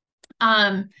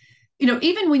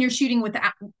 Even when you're shooting with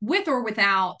or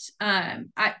without,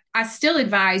 I still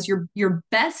advise your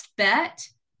best bet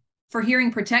for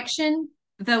hearing protection,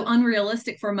 though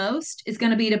unrealistic for most, is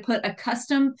going to be to put a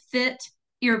custom fit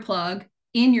earplug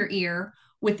in your ear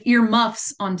with ear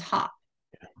muffs on top.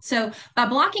 So by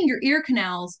blocking your ear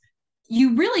canals,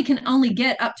 you really can only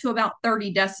get up to about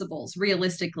 30 decibels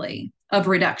realistically of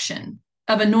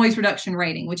a noise reduction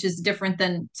rating, which is different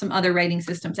than some other rating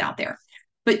systems out there.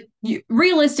 But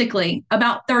realistically,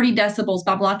 about 30 decibels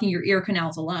by blocking your ear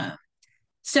canals alone.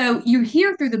 So you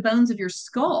hear through the bones of your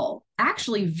skull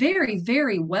actually very,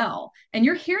 very well. And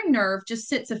your hearing nerve just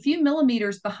sits a few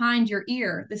millimeters behind your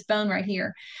ear, this bone right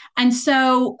here. And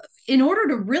so in order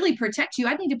to really protect you,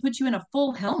 I need to put you in a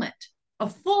full helmet.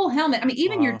 I mean,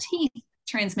 even your teeth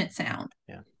transmit sound.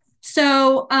 Yeah.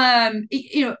 So,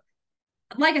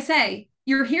 like I say,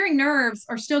 your hearing nerves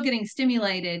are still getting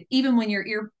stimulated even when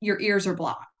your ears are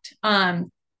blocked.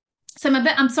 So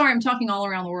I'm sorry, I'm talking all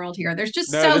around the world here. There's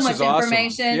just so much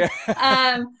information. Awesome.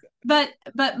 Yeah.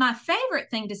 But my favorite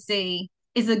thing to see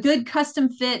is a good custom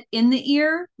fit in the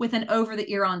ear with an over the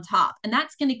ear on top. And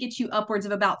that's going to get you upwards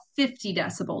of about 50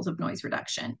 decibels of noise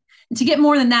reduction. And to get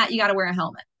more than that, you got to wear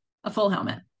a full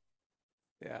helmet.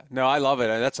 Yeah. No, I love it.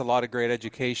 That's a lot of great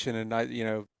education.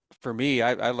 And for me,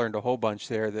 I learned a whole bunch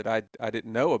there that I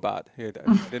didn't know about. I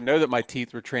didn't know that my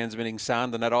teeth were transmitting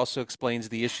sound, and that also explains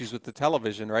the issues with the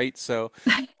television, right? So,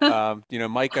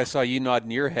 Mike, I saw you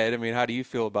nodding your head. I mean, how do you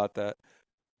feel about that?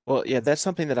 Well, yeah, that's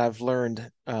something that I've learned,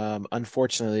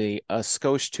 unfortunately, a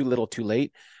skosh too little, too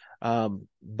late.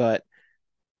 But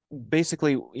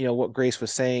basically, what Grace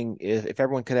was saying is if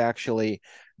everyone could actually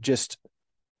just,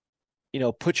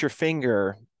 put your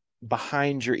finger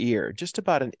behind your ear, just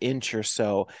about an inch or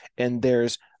so, and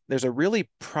there's a really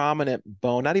prominent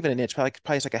bone, not even an inch, probably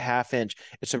it's like a half inch.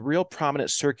 It's a real prominent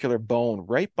circular bone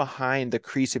right behind the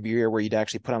crease of your ear where you'd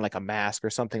actually put on like a mask or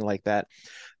something like that.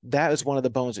 That is one of the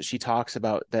bones that she talks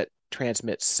about that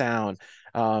transmits sound.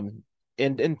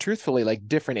 And truthfully, like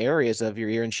different areas of your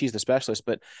ear, and she's the specialist,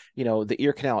 but the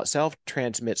ear canal itself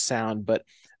transmits sound, but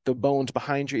the bones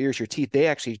behind your ears, your teeth, they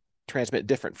actually transmit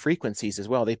different frequencies as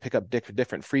well. They pick up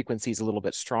different frequencies a little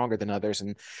bit stronger than others.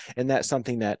 And that's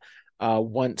something that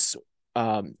once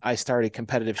I started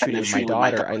competitive shooting with my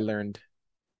daughter, I learned.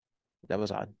 That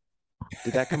was odd.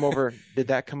 Did that come over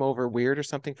weird or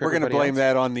something for everybody else? We're going to blame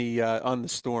that on the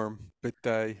storm, but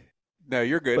no,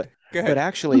 you're good. Go ahead. But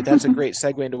actually, that's a great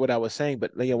segue into what I was saying.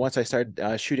 But once I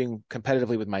started shooting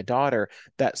competitively with my daughter,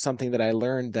 that's something that I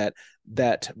learned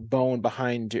that bone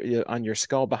behind on your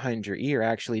skull behind your ear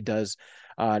actually does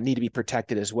need to be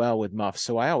protected as well with muffs.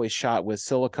 So I always shot with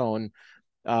silicone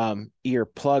ear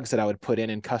plugs that I would put in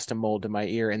and custom mold to my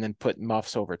ear, and then put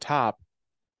muffs over top.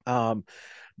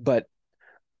 But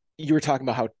you were talking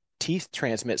about how teeth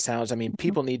transmit sounds. I mean,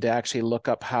 people need to actually look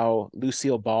up how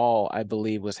Lucille Ball, I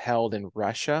believe, was held in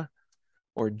Russia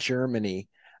or Germany,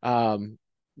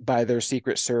 by their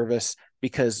Secret Service,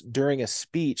 because during a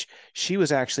speech, she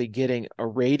was actually getting a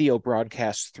radio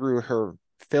broadcast through her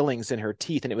fillings in her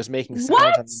teeth, and it was making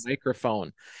sounds on the What?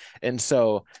 microphone. And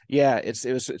so, yeah, it's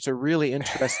a really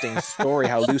interesting story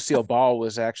how Lucille Ball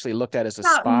was actually looked at as a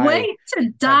Not spy wait to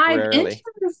dive into temporarily.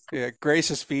 this. Yeah,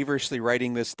 Grace is feverishly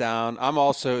writing this down. I'm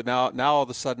also now all of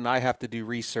a sudden I have to do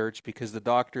research because the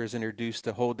doctor has introduced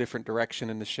a whole different direction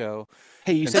in the show.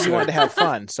 Hey, you And said you wanted so to have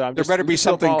fun, so I'm there just better be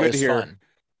Lucille something Ball good is here. fun.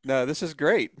 No, this is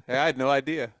great. I had no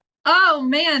idea. Oh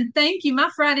man, thank you. My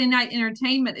Friday night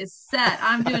entertainment is set.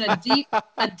 I'm doing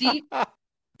a deep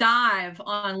dive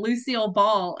on Lucille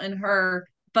Ball and her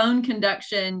bone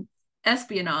conduction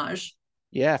espionage.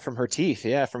 Yeah, from her teeth.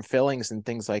 Yeah, from fillings and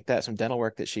things like that. Some dental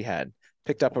work that she had.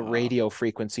 Picked up a Wow. radio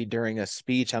frequency during a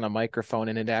speech on a microphone,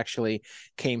 and it actually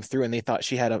came through. And they thought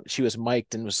she was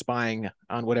mic'd and was spying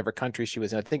on whatever country she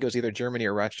was in. I think it was either Germany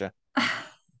or Russia.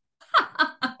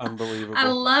 I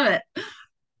Unbelievable. love it.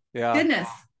 Yeah. Goodness.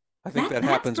 I think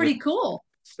That's pretty cool.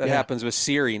 that Yeah. happens with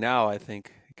Siri now, I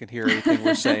think. You can hear everything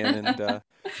we're saying and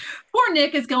Poor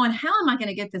Nick is going, how am I going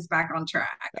to get this back on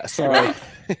track? Sorry.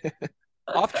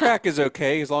 off track is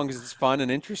okay as long as it's fun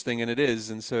and interesting, and it is,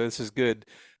 and so this is good.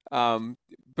 Um,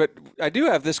 but I do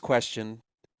have this question,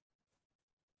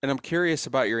 and I'm curious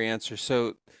about your answer.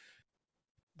 So,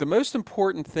 the most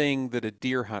important thing that a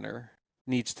deer hunter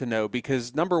needs to know,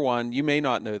 because number one, you may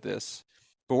not know this,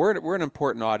 but we're an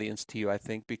important audience to you, I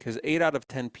think, because 8 out of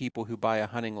 10 people who buy a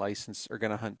hunting license are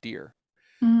going to hunt deer,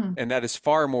 Mm. and that is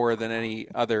far more than any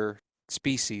other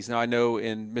species. Now, I know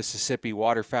in Mississippi,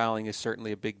 waterfowling is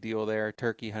certainly a big deal there,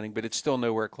 turkey hunting, but it's still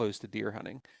nowhere close to deer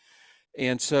hunting.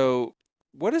 And so,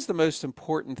 what is the most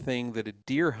important thing that a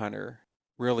deer hunter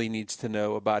really needs to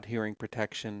know about hearing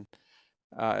protection,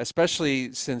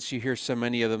 especially since you hear so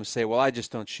many of them say, well, I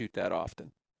just don't shoot that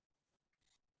often?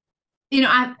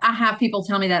 I have people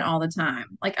tell me that all the time.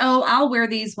 Like, oh, I'll wear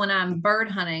these when I'm bird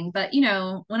hunting, but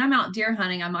when I'm out deer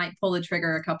hunting, I might pull the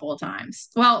trigger a couple of times.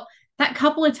 Well, that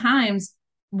couple of times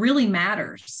really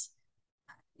matters.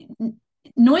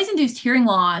 Noise induced hearing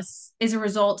loss is a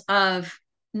result of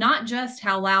not just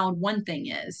how loud one thing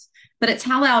is, but it's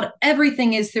how loud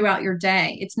everything is throughout your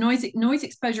day. It's noise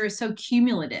exposure is so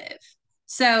cumulative.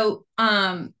 So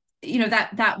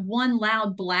that one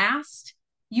loud blast,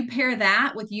 you pair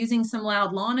that with using some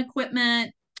loud lawn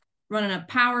equipment, running a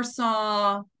power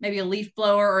saw, maybe a leaf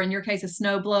blower, or in your case, a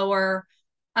snow blower.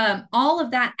 All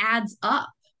of that adds up.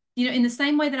 In the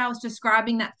same way that I was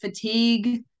describing that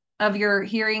fatigue of your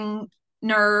hearing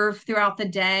nerve throughout the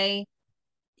day,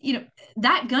 you know,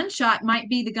 that gunshot might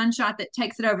be the gunshot that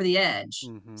takes it over the edge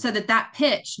Hmm. so that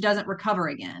pitch doesn't recover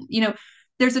again.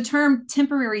 There's a term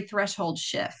temporary threshold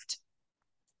shift.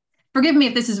 Forgive me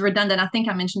if this is redundant. I think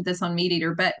I mentioned this on Meat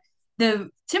Eater, but the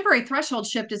temporary threshold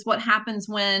shift is what happens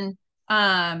when,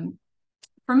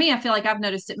 for me, I feel like I've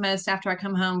noticed it most after I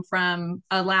come home from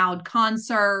a loud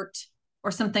concert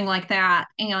or something like that.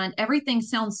 And everything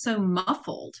sounds so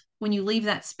muffled when you leave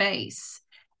that space.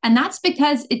 And that's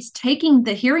because it's taking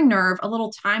the hearing nerve a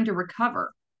little time to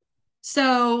recover.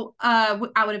 So I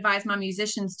would advise my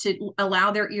musicians to allow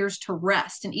their ears to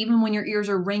rest. And even when your ears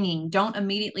are ringing, don't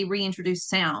immediately reintroduce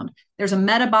sound. There's a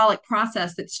metabolic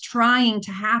process that's trying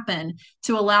to happen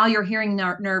to allow your hearing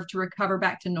nerve to recover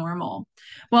back to normal.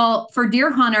 Well, for deer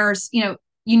hunters, you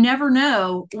never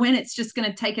know when it's just going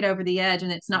to take it over the edge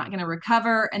and it's not going to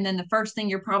recover. And then the first thing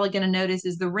you're probably going to notice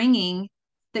is the ringing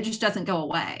that just doesn't go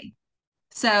away.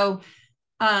 So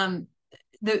um,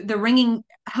 the ringing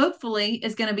hopefully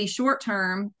is going to be short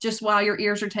term, just while your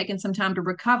ears are taking some time to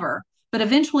recover, but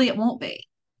eventually it won't be.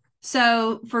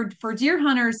 So for deer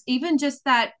hunters, even just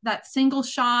that single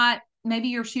shot, maybe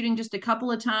you're shooting just a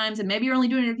couple of times, and maybe you're only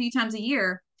doing it a few times a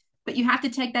year, but you have to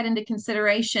take that into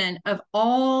consideration of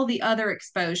all the other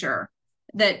exposure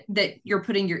that you're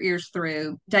putting your ears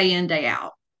through day in, day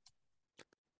out.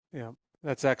 Yeah,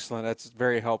 that's excellent. That's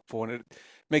very helpful, and it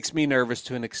makes me nervous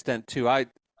to an extent too.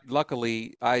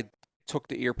 Luckily, I took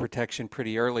the ear protection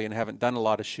pretty early and haven't done a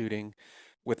lot of shooting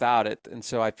without it, and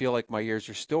so I feel like my ears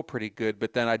are still pretty good.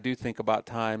 But then I do think about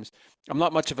times I'm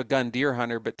not much of a gun deer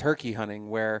hunter, but turkey hunting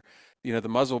where the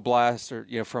muzzle blast or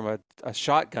from a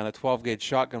shotgun, a 12 gauge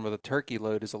shotgun with a turkey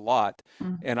load is a lot,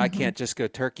 and I Mm-hmm. can't just go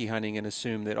turkey hunting and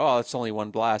assume that, oh, it's only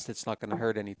one blast, it's not going to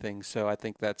hurt anything. So I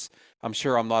think I'm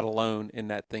sure I'm not alone in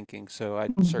that thinking. So I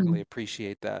Mm-hmm. certainly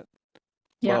appreciate that.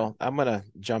 Yeah. Well, I'm gonna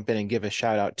jump in and give a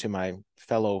shout out to my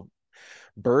fellow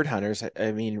bird hunters.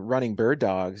 I mean, running bird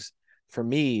dogs, for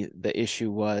me, the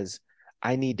issue was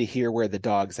I need to hear where the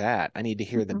dog's at. I need to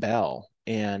hear the bell.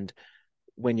 And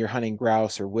when you're hunting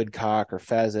grouse or woodcock or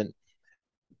pheasant,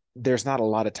 there's not a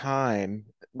lot of time,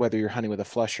 whether you're hunting with a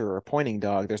flusher or a pointing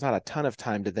dog, there's not a ton of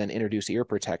time to then introduce ear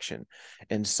protection.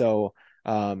 And so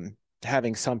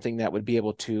having something that would be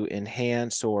able to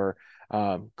enhance or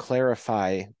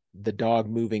clarify the dog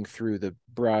moving through the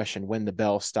brush and when the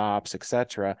bell stops,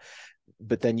 etc.,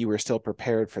 but then you were still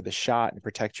prepared for the shot and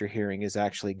protect your hearing is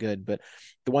actually good. But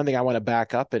the one thing I want to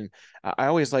back up, and I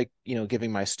always like,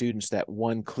 giving my students that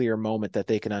one clear moment that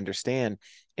they can understand.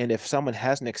 And if someone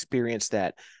hasn't experienced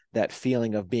that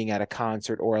feeling of being at a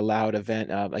concert or a loud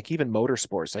event, like even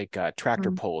motorsports, like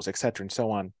tractor pulls, et cetera, and so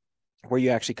on, where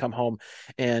you actually come home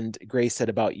and Grace said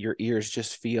about your ears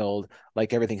just feel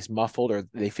like everything's muffled or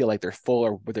they feel like they're full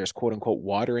or there's quote unquote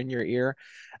water in your ear.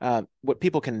 What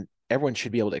everyone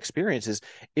should be able to experience is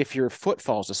if your foot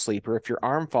falls asleep or if your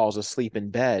arm falls asleep in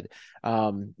bed,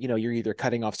 you're either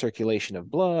cutting off circulation of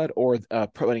blood or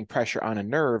putting pressure on a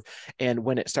nerve. And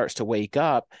when it starts to wake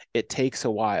up, it takes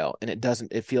a while and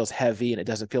it feels heavy and it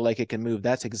doesn't feel like it can move.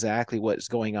 That's exactly what's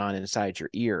going on inside your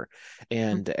ear.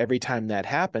 And every time that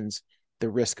happens, the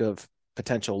risk of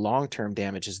potential long-term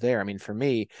damage is there. I mean, for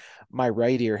me, my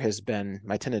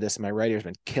tinnitus in my right ear has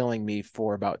been killing me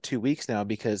for about 2 weeks now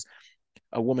because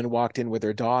a woman walked in with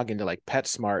her dog into like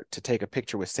PetSmart to take a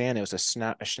picture with Santa. It was a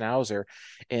schnauzer,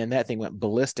 and that thing went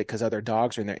ballistic because other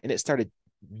dogs were in there, and it started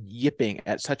yipping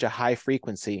at such a high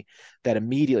frequency that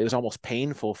immediately it was almost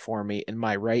painful for me, and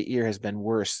my right ear has been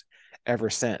worse ever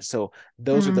since. So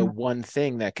those are the one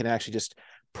thing that can actually just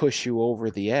push you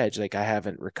over the edge. Like I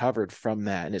haven't recovered from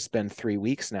that, and it's been 3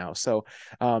 weeks now. So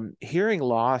hearing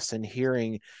loss and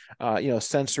hearing,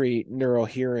 sensory neural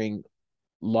hearing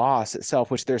loss itself,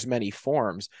 which there's many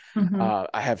forms. I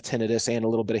have tinnitus and a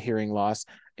little bit of hearing loss,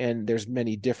 and there's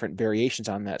many different variations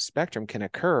on that spectrum can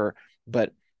occur,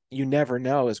 but you never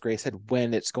know, as Grace said,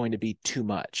 when it's going to be too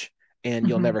much and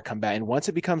you'll never come back. And once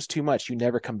it becomes too much, you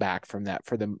never come back from that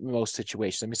for the most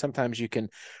situations. I mean, sometimes you can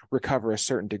recover a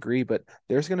certain degree, but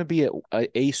there's going to be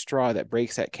a straw that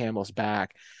breaks that camel's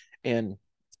back. And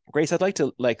Grace, I'd like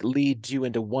to lead you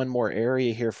into one more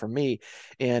area here for me.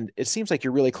 And it seems like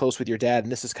you're really close with your dad.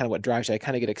 And this is kind of what drives you. I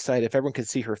kind of get excited if everyone could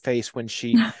see her face when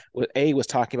she was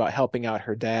talking about helping out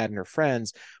her dad and her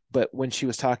friends. But when she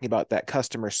was talking about that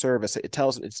customer service, it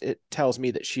tells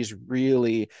me that she's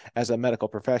really, as a medical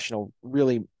professional,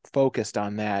 really focused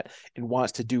on that and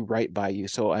wants to do right by you.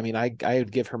 So, I mean, I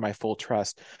would give her my full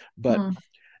trust. But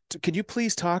could you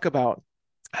please talk about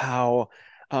how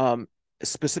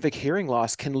specific hearing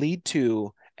loss can lead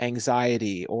to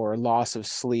anxiety or loss of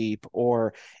sleep,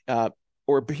 or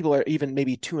people are even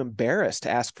maybe too embarrassed to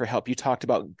ask for help? You talked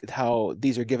about how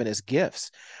these are given as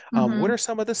gifts. What are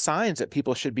some of the signs that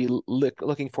people should be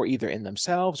looking for either in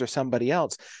themselves or somebody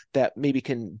else that maybe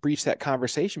can breach that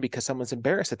conversation because someone's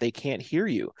embarrassed that they can't hear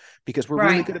you? Because we're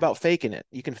really good about faking it.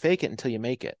 You can fake it until you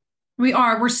make it.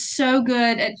 We're so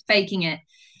good at faking it.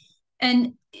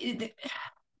 And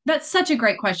that's such a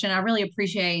great question. I really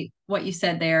appreciate what you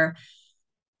said there.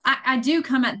 I do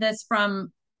come at this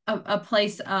from a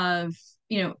place of,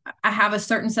 I have a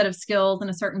certain set of skills and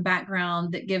a certain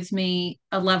background that gives me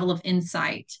a level of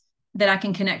insight that I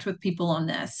can connect with people on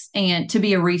this and to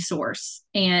be a resource.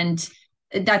 And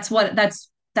that's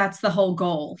the whole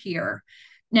goal here.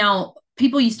 Now,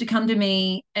 people used to come to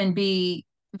me and be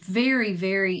very,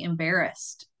 very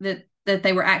embarrassed that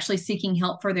they were actually seeking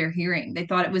help for their hearing. They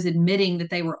thought it was admitting that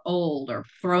they were old or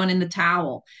throwing in the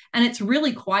towel. And it's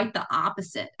really quite the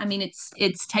opposite. I mean,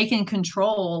 it's taking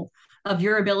control of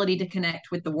your ability to connect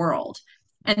with the world.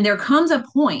 And there comes a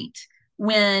point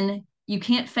when you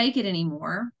can't fake it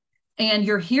anymore. And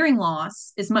your hearing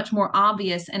loss is much more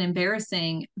obvious and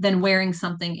embarrassing than wearing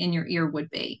something in your ear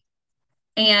would be.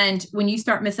 And when you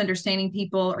start misunderstanding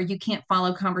people or you can't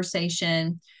follow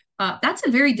conversation, that's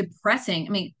a very depressing. I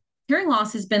mean, hearing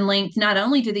loss has been linked not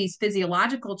only to these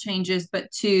physiological changes, but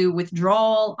to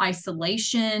withdrawal,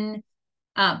 isolation,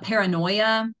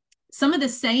 paranoia, some of the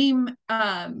same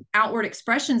outward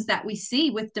expressions that we see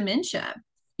with dementia,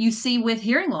 you see with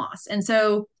hearing loss. And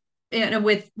so,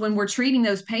 when we're treating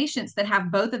those patients that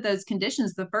have both of those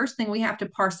conditions, the first thing we have to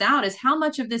parse out is how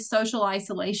much of this social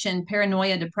isolation,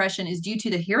 paranoia, depression is due to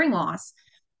the hearing loss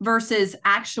versus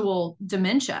actual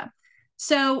dementia.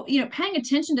 So, paying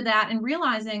attention to that and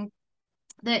realizing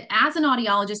that as an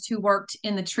audiologist who worked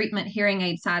in the treatment hearing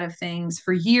aid side of things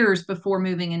for years before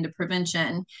moving into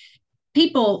prevention,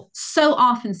 people so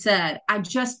often said,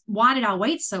 why did I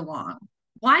wait so long?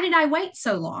 Why did I wait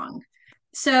so long?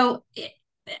 So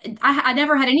I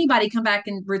never had anybody come back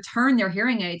and return their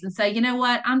hearing aids and say, you know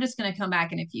what, I'm just going to come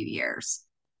back in a few years.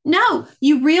 No,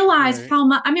 you realize Right. how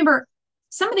much. I remember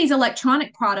some of these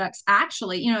electronic products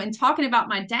actually, and talking about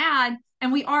my dad,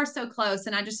 and we are so close.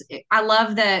 And I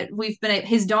love that we've been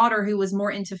his daughter, who was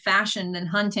more into fashion than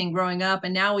hunting growing up.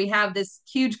 And now we have this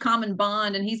huge common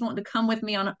bond, and he's wanting to come with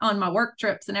me on my work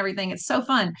trips and everything. It's so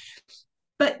fun.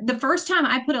 But the first time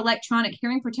I put electronic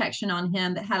hearing protection on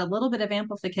him that had a little bit of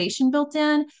amplification built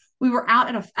in, we were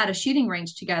out at a shooting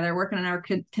range together working on our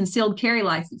concealed carry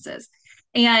licenses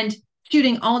and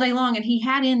shooting all day long. And he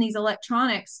had in these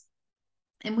electronics,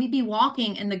 and we'd be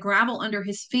walking and the gravel under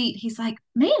his feet. He's like,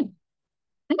 man,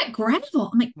 that gravel.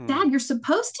 I'm like, Hmm. Dad, you're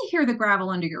supposed to hear the gravel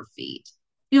under your feet.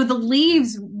 The Yeah.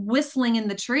 leaves whistling in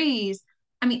the trees.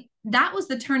 I mean, that was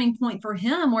the turning point for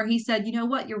him where he said, you know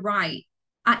what, you're right.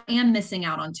 I am missing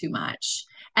out on too much.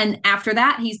 And after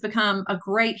that, he's become a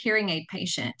great hearing aid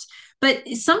patient. But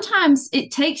sometimes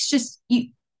it takes just you,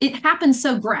 it happens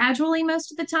so gradually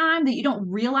most of the time that you don't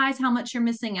realize how much you're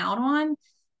missing out on.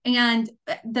 And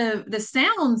the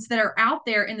sounds that are out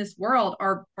there in this world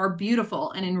are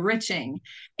beautiful and enriching,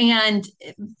 and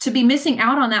to be missing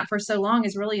out on that for so long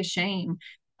is really a shame.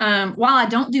 While I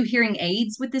don't do hearing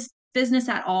aids with this business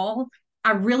at all,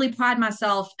 I really pride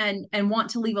myself and want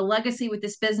to leave a legacy with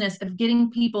this business of getting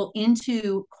people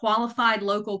into qualified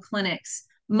local clinics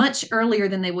much earlier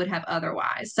than they would have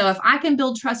otherwise. So if I can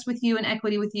build trust with you and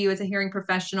equity with you as a hearing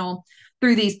professional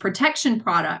through these protection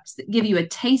products that give you a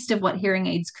taste of what hearing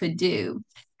aids could do,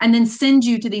 and then send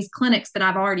you to these clinics that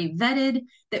I've already vetted,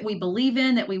 that we believe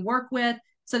in, that we work with,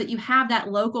 so that you have that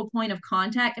local point of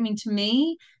contact. I mean, to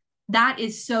me, that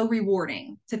is so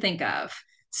rewarding to think of.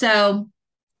 So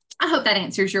I hope that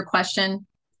answers your question.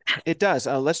 It does.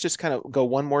 Let's just kind of go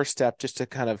one more step just to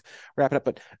kind of wrap it up.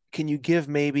 But can you give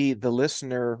maybe the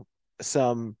listener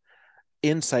some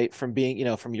insight from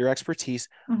being, from your expertise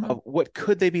Mm-hmm. of what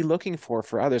could they be looking for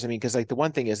others? I mean, because like the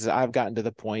one thing is I've gotten to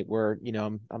the point where,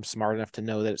 I'm smart enough to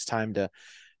know that it's time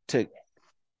to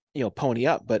pony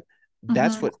up. But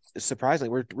that's Mm-hmm. what surprisingly,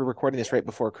 we're recording this right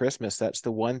before Christmas. That's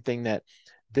the one thing that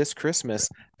this Christmas,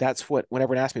 that's what, when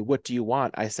everyone asked me, what do you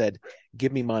want? I said,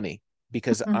 give me money,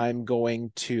 because Mm-hmm. I'm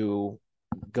going to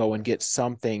go and get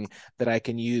something that I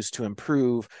can use to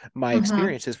improve my Mm-hmm.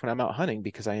 experiences when I'm out hunting,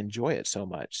 because I enjoy it so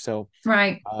much. So,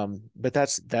 Right. but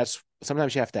that's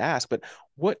sometimes you have to ask, but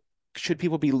what should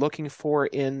people be looking for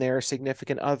in their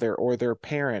significant other or their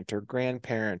parent or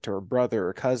grandparent or brother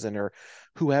or cousin or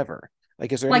whoever?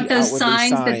 Like, is there Like any those outwardly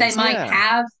signs that they signs? might Yeah.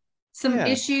 have some Yeah.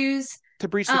 issues. To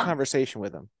breach the Um, conversation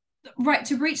with them. right,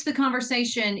 to breach the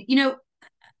conversation.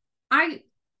 I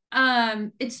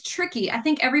it's tricky. I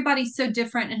think everybody's so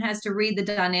different and has to read the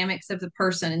dynamics of the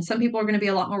person. And some people are going to be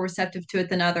a lot more receptive to it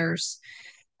than others.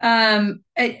 And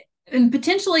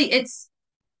potentially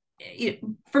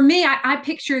for me, I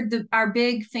pictured our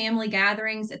big family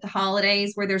gatherings at the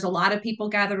holidays where there's a lot of people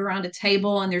gathered around a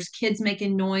table and there's kids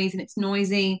making noise and it's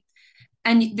noisy.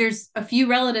 And there's a few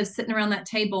relatives sitting around that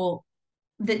table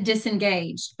that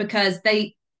disengaged because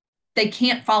they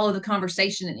can't follow the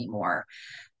conversation anymore.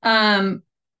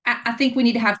 I think we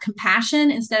need to have compassion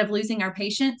instead of losing our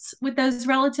patience with those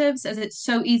relatives, as it's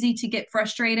so easy to get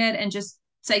frustrated and just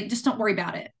say, just don't worry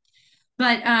about it.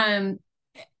 But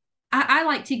I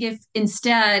like to give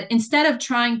instead of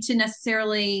trying to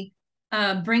necessarily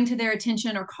bring to their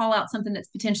attention or call out something that's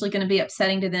potentially going to be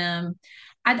upsetting to them.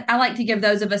 I like to give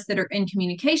those of us that are in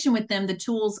communication with them the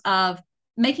tools of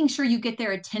making sure you get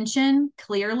their attention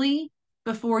clearly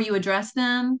before you address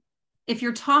them. If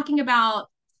you're talking about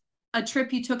a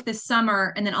trip you took this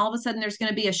summer and then all of a sudden there's going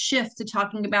to be a shift to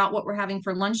talking about what we're having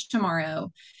for lunch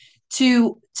tomorrow,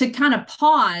 to kind of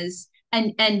pause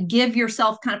and give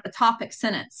yourself kind of a topic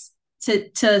sentence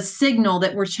to signal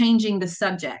that we're changing the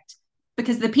subject,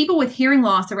 because the people with hearing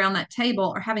loss around that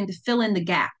table are having to fill in the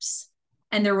gaps,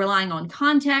 and they're relying on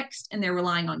context and they're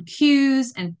relying on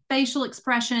cues and facial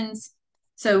expressions.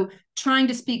 So trying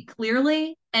to speak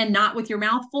clearly and not with your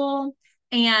mouth full,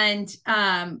 and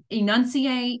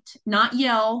enunciate, not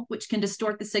yell, which can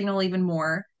distort the signal even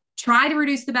more. Try to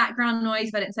reduce the background noise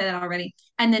if I didn't say that already,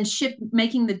 and then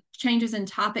making the changes in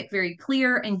topic very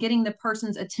clear and getting the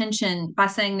person's attention by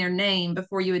saying their name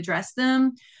before you address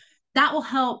them. That will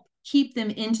help keep them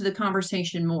into the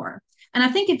conversation more. And I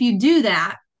think if you do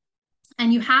that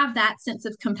and you have that sense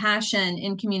of compassion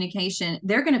in communication,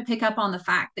 they're going to pick up on the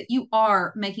fact that you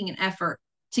are making an effort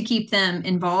to keep them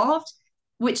involved,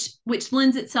 which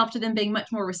lends itself to them being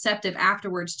much more receptive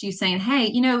afterwards to you saying,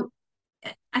 hey,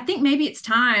 I think maybe it's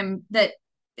time that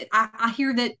I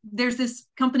hear that there's this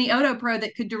company Otopro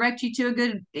that could direct you to a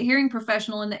good hearing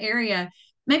professional in the area.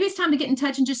 Maybe it's time to get in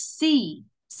touch and just see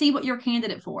what you're a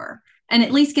candidate for. and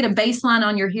at least get a baseline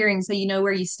on your hearing so you know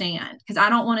where you stand. Because I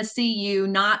don't want to see you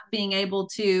not being able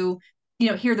to,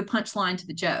 hear the punchline to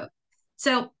the joke.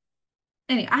 So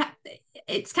anyway,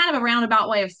 it's kind of a roundabout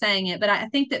way of saying it, but I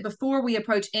think that before we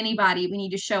approach anybody, we need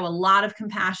to show a lot of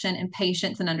compassion and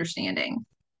patience and understanding.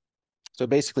 So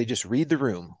basically just read the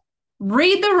room.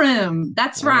 Read the room.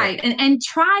 That's All right. right. And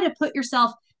try to put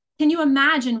yourself, can you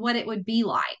imagine what it would be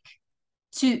like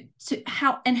to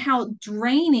how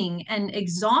draining and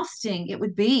exhausting it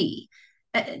would be,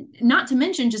 not to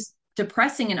mention just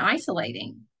depressing and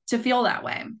isolating to feel that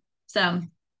way. So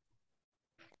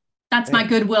that's my Man.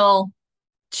 goodwill,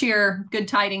 cheer, good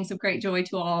tidings of great joy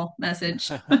to all message.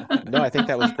 No, I think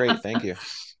that was great. Thank you.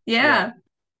 Yeah.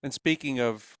 And speaking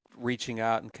of reaching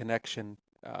out and connection,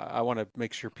 I want to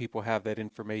make sure people have that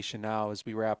information now as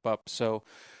we wrap up. So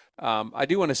I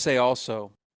do want to say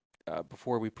also,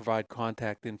 before we provide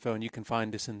contact info, and you can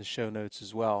find this in the show notes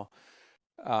as well,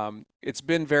 it's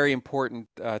been very important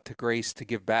to Grace to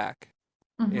give back.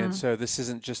 And so this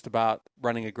isn't just about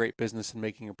running a great business and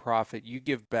making a profit. You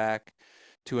give back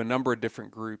to a number of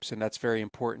different groups, and that's very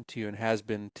important to you and has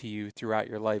been to you throughout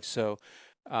your life. So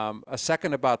a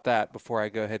second about that before I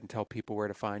go ahead and tell people where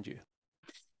to find you.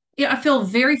 Yeah, I feel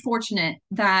very fortunate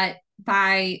that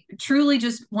by truly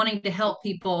just wanting to help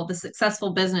people, the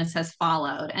successful business has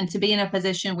followed, and to be in a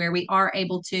position where we are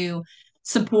able to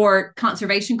support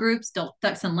conservation groups,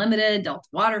 Ducks Unlimited, Delta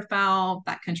Waterfowl,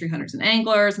 Backcountry Hunters and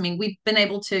Anglers. I mean, we've been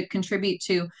able to contribute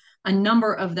to a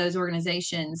number of those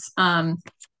organizations.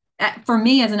 For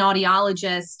me as an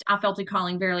audiologist, I felt a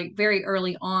calling very, very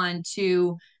early on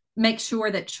to make sure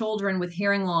that children with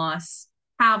hearing loss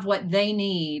have what they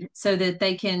need so that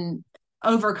they can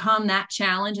overcome that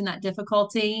challenge and that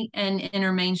difficulty and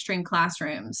enter mainstream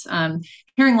classrooms.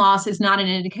 Hearing loss is not an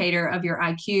indicator of your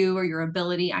IQ or your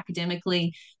ability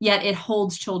academically, yet it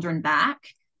holds children back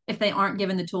if they aren't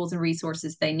given the tools and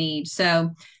resources they need. So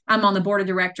I'm on the board of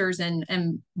directors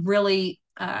and really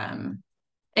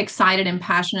excited and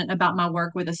passionate about my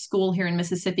work with a school here in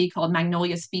Mississippi called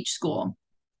Magnolia Speech School.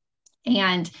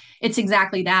 And it's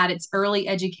exactly that. It's early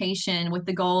education with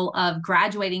the goal of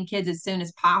graduating kids as soon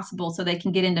as possible so they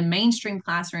can get into mainstream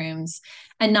classrooms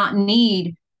and not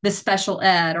need the special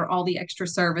ed or all the extra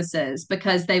services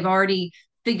because they've already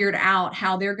figured out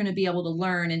how they're going to be able to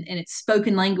learn and it's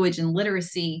spoken language and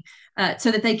literacy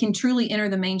so that they can truly enter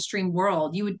the mainstream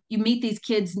world. You meet these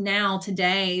kids now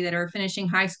today that are finishing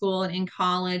high school and in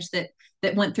college that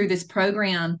went through this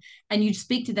program, and you'd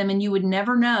speak to them and you would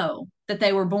never know that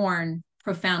they were born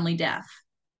profoundly deaf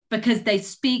because they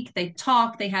speak, they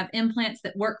talk, they have implants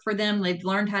that work for them. They've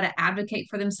learned how to advocate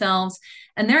for themselves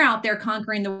and they're out there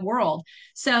conquering the world.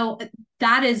 So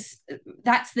that's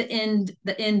the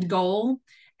end goal.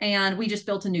 And we just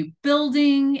built a new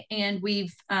building and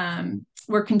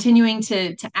we're continuing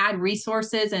to add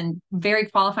resources and very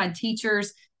qualified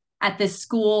teachers at this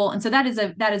school. And so that is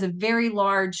a very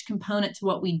large component to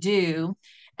what we do.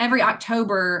 Every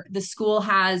October, the school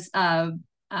has a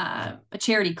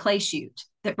charity clay shoot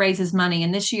that raises money.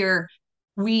 And this year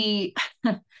we,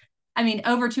 I mean,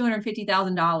 over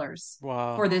 $250,000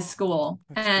 Wow. for this school.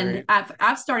 That's and great.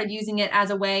 I've started using it as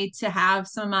a way to have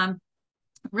some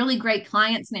really great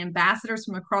clients and ambassadors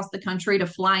from across the country to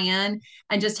fly in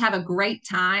and just have a great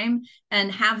time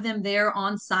and have them there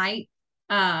on site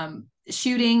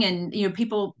shooting. And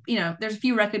people, there's a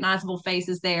few recognizable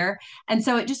faces there, and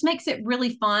so it just makes it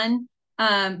really fun,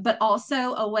 but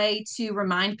also a way to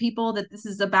remind people that this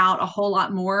is about a whole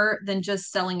lot more than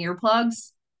just selling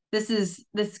earplugs.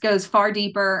 This goes far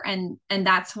deeper, and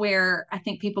that's where I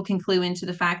think people can clue into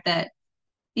the fact that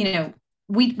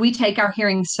we take our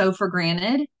hearing so for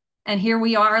granted. And here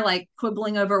we are like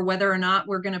quibbling over whether or not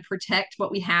we're going to protect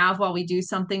what we have while we do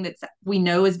something that we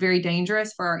know is very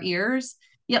dangerous for our ears.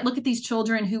 Yet look at these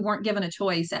children who weren't given a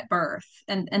choice at birth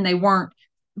and they weren't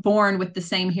born with the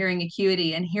same hearing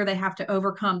acuity. And here they have to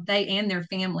overcome, they and their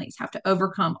families have to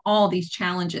overcome all these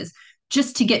challenges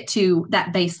just to get to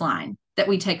that baseline that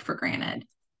we take for granted.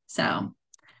 So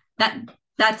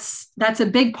that's a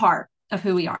big part of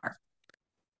who we are.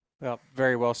 Well,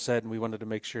 very well said, and we wanted to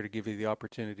make sure to give you the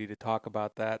opportunity to talk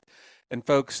about that. And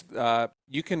folks,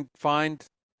 you can find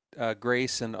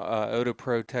Grace and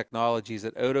OtoPro Technologies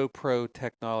at OtoPro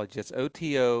Technology. That's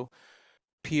OTOPRO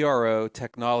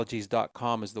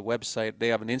Technologies.com is the website. They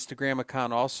have an Instagram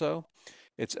account also.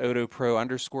 It's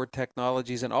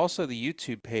OtoPro_Technologies, and also the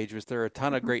YouTube page, which there are a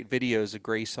ton of great videos of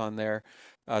Grace on there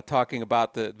talking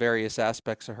about the various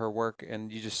aspects of her work,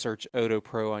 and you just search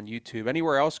OtoPro on YouTube.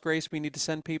 Anywhere else, Grace, we need to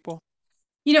send people?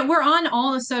 We're on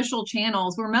all the social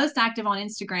channels. We're most active on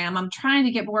Instagram. I'm trying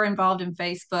to get more involved in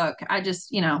Facebook. I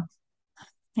just,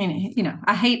 and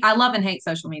I love and hate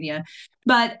social media,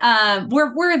 but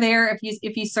we're there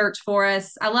if you search for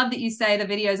us. I love that you say the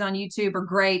videos on YouTube are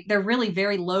great. They're really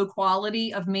very low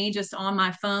quality of me just on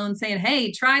my phone saying,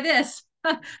 "Hey, try this."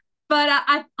 But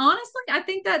I honestly, I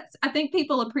think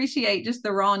people appreciate just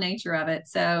the raw nature of it.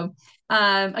 So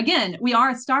again, we are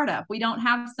a startup. We don't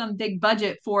have some big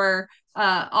budget for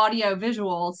audio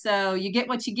visual, so you get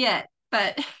what you get.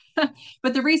 But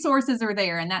but the resources are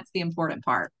there, and that's the important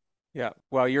part. Yeah,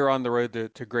 well, you're on the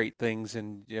road to great things,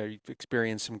 and you've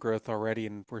experienced some growth already,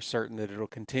 and we're certain that it'll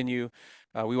continue.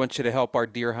 We want you to help our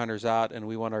deer hunters out, and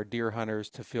we want our deer hunters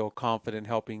to feel confident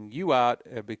helping you out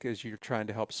because you're trying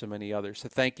to help so many others. So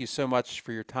thank you so much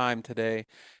for your time today.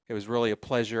 It was really a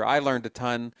pleasure. I learned a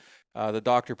ton. The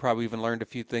doctor probably even learned a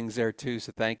few things there too,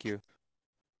 so thank you.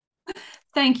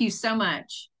 Thank you so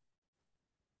much.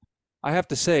 I have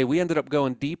to say, we ended up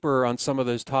going deeper on some of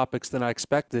those topics than I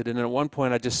expected. And at one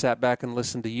point, I just sat back and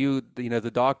listened to you,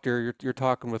 the doctor, you're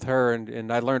talking with her,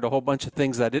 and I learned a whole bunch of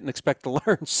things I didn't expect to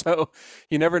learn. So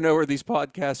you never know where these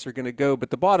podcasts are going to go. But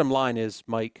the bottom line is,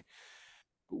 Mike,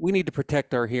 we need to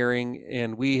protect our hearing,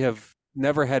 and we have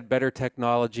never had better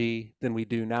technology than we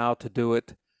do now to do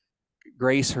it.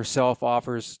 Grace herself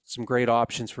offers some great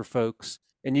options for folks,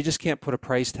 and you just can't put a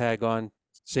price tag on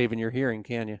saving your hearing,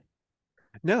 can you?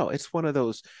 No, it's one of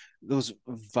those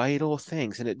vital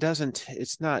things, and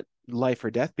it's not life or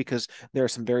death, because there are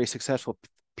some very successful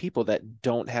people that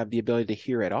don't have the ability to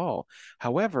hear at all.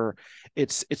 However,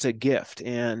 it's a gift,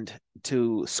 and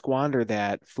to squander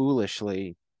that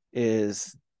foolishly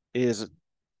is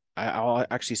I'll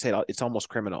actually say it's almost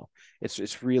criminal.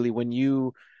 It's really when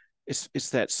you it's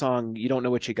that song, you don't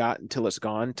know what you got until it's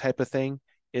gone type of thing.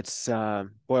 It's boy,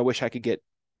 I wish I could get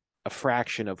a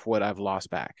fraction of what I've lost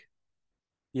back.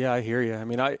 Yeah, I hear you. I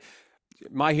mean,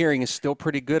 my hearing is still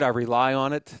pretty good. I rely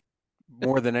on it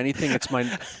more than anything. It's my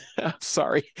I'm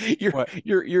sorry. Your what?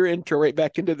 your intro right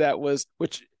back into that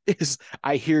which is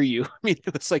I hear you. I mean,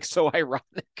 it was like so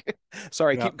ironic.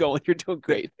 Sorry, Yeah, keep going. You're doing the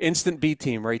great. instant B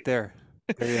team right there.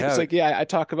 There you It's have like, yeah, I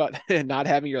talk about not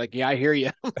having, you're like, yeah, I hear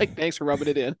you. I'm like, thanks for rubbing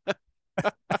it in.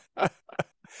 it.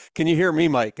 Can you hear me,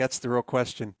 Mike? That's the real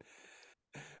question.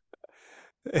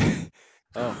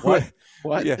 Oh, What?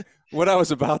 what? Yeah, what I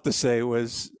was about to say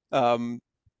was,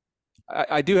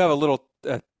 I do have a little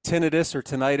tinnitus or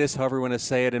tinnitus, however you want to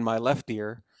say it, in my left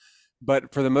ear.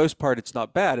 But for the most part, it's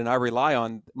not bad. And I rely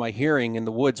on my hearing in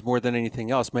the woods more than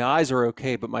anything else. My eyes are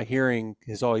okay, but my hearing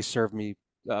has always served me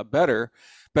better.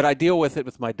 But I deal with it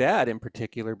with my dad in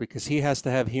particular because he has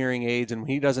to have hearing aids, and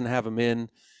when he doesn't have them in,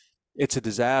 it's a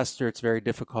disaster. It's very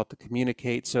difficult to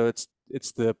communicate. So it's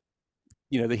the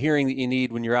hearing that you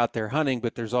need when you're out there hunting,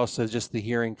 but there's also just the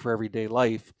hearing for everyday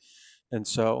life. And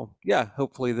so, yeah,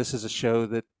 hopefully this is a show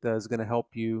that is going to help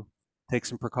you take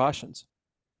some precautions.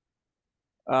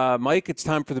 Mike, it's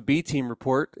time for the B team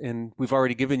report, and we've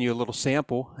already given you a little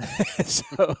sample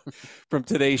so from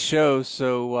today's show.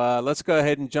 So let's go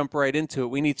ahead and jump right into it.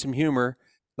 We need some humor.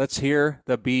 Let's hear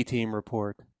the B team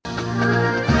report.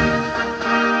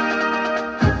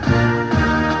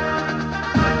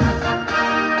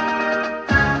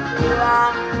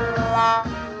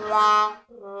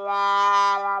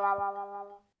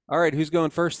 All right, who's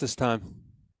going first this time?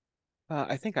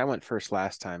 I think I went first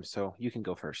last time, so you can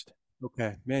go first.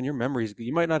 Okay, man, your memory's good.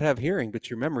 You might not have hearing, but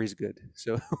your memory's good.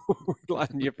 So we're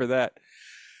relying on you for that.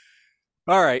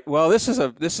 All right. Well, this is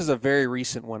a very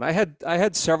recent one. I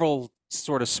had several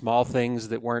sort of small things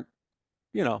that weren't,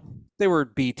 they were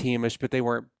B teamish, but they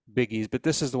weren't biggies. But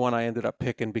this is the one I ended up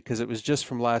picking because it was just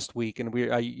from last week, and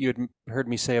you had heard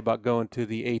me say about going to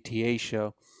the ATA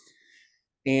show,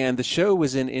 and the show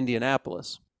was in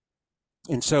Indianapolis,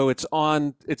 and so it's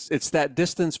that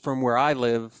distance from where I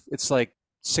live. It's like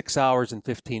 6 hours and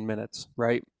 15 minutes,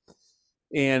 right?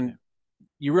 And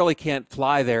you really can't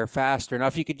fly there faster. Now,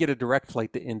 if you could get a direct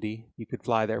flight to Indy, you could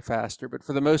fly there faster. But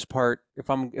for the most part,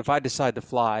 if I decide to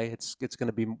fly, it's going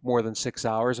to be more than 6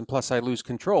 hours, and plus I lose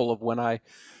control of when I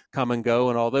come and go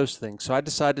and all those things. So I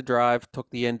decided to drive, took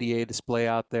the NDA display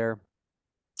out there,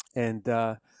 and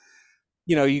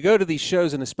you go to these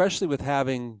shows, and especially with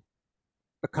having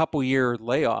a couple year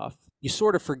layoff, you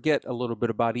sort of forget a little bit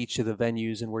about each of the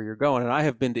venues and where you're going. And I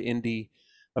have been to Indy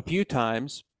a few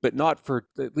times, but not for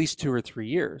at least 2 or 3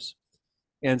 years.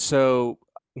 And so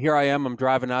here I am, I'm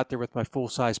driving out there with my full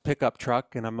size pickup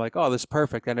truck, and I'm like, oh, this is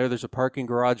perfect. I know there's a parking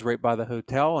garage right by the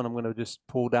hotel, and I'm going to just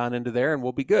pull down into there and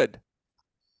we'll be good.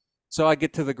 So I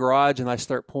get to the garage and I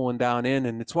start pulling down in,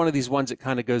 and it's one of these ones that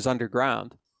kind of goes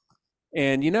underground.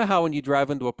 And you know how when you drive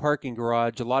into a parking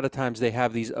garage, a lot of times they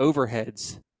have these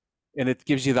overheads and it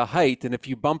gives you the height. And if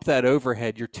you bump that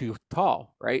overhead, you're too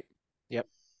tall, right? Yep.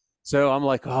 So I'm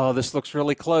like, oh, this looks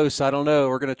really close. I don't know.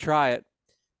 We're going to try it.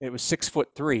 It was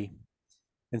 6'3".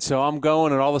 And so I'm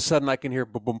going, and all of a sudden I can hear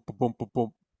boom, boom, boom, boom, boom,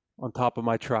 boom on top of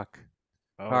my truck.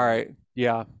 All Oh, right.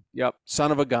 Yeah. Yep.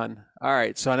 Son of a gun. All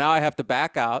right. So now I have to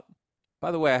back out.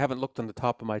 By the way, I haven't looked on the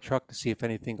top of my truck to see if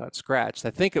anything got scratched.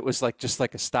 I think it was like just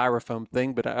like a styrofoam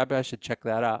thing, but I should check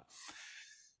that out.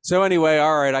 So anyway,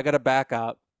 all right, I got to back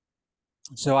out.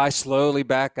 So I slowly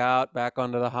back out, back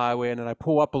onto the highway, and then I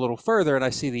pull up a little further and I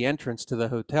see the entrance to the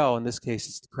hotel. In this case,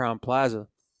 it's the Crown Plaza.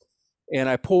 And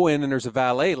I pull in and there's a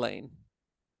valet lane.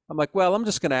 I'm like, well, I'm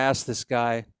just going to ask this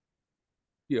guy,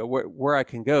 where I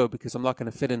can go because I'm not going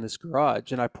to fit in this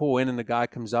garage. And I pull in and the guy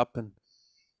comes up and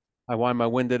I wind my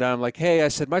window down. I'm like, hey, I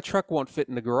said, my truck won't fit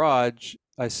in the garage.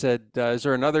 I said, is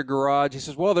there another garage? He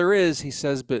says, well, there is. He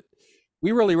says, but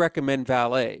we really recommend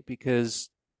valet because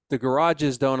the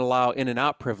garages don't allow in and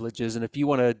out privileges. And if you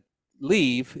want to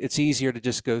leave, it's easier to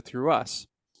just go through us.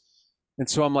 And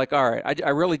so I'm like, all right, I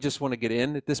really just want to get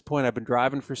in. At this point, I've been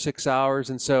driving for 6 hours.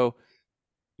 And so,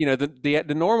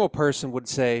 the normal person would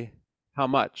say, how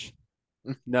much?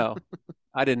 No,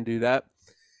 I didn't do that.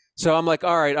 So I'm like,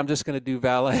 all right, I'm just going to do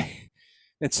valet.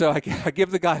 And so I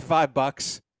give the guy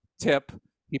 $5 tip.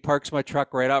 He parks my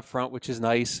truck right out front, which is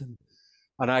nice.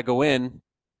 And I go in.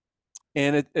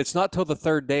 And it's not till the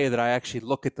third day that I actually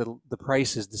look at the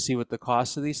prices to see what the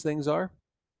cost of these things are.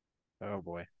 oh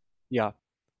boy. Yeah.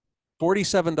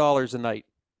 $47 a night.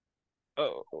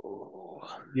 Oh.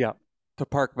 Yeah. To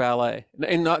park valet.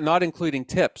 And not including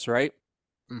tips, right?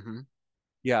 Mm-hmm.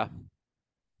 Yeah.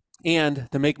 And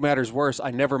to make matters worse,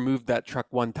 I never moved that truck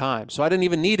one time. So I didn't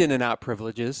even need in and out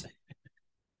privileges.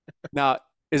 Now,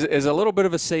 is a little bit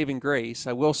of a saving grace.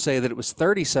 I will say that it was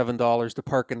 $37 to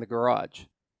park in the garage,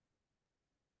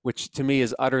 which to me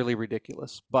is utterly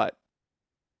ridiculous. But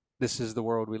this is the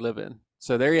world we live in.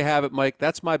 So there you have it, Mike.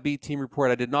 That's my B team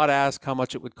report. I did not ask how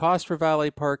much it would cost for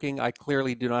valet parking. I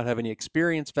clearly do not have any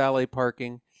experience valet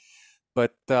parking,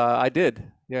 but I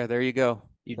did. Yeah, there you go.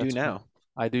 You do now.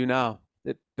 I do now.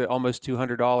 Almost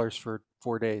 $200 for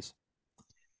 4 days.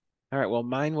 All right. Well,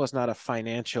 mine was not a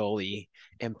financially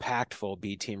impactful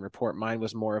B team report. Mine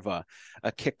was more of a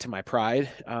kick to my pride.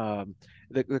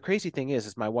 The crazy thing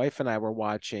is my wife and I were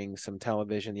watching some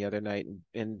television the other night,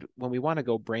 and when we want to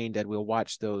go brain dead, we'll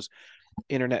watch those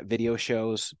internet video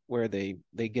shows where they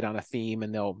get on a theme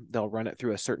and they'll run it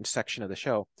through a certain section of the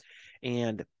show.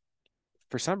 And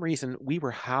for some reason, we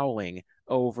were howling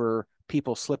over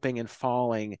people slipping and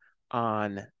falling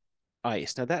on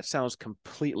ice. Now that sounds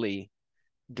completely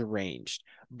deranged,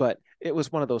 but it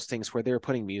was one of those things where they were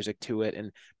putting music to it,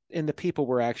 and the people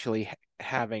were actually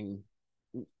having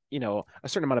a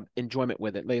certain amount of enjoyment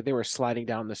with it. They were sliding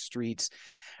down the streets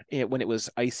when it was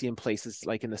icy in places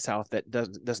like in the south that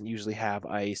doesn't usually have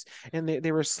ice, and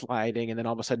they were sliding, and then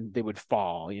all of a sudden they would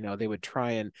fall. They would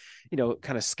try and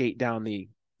kind of skate down the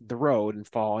road and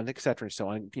fall, and etc. and so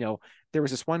on. There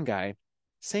was this one guy,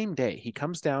 same day, he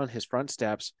comes down his front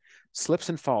steps, slips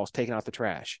and falls taking out the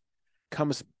trash,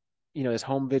 comes, his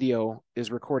home video is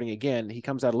recording again. He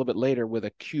comes out a little bit later with a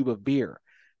cube of beer,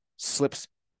 slips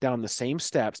down the same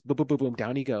steps, boom, boom, boom, boom,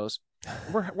 down he goes.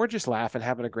 We're just laughing,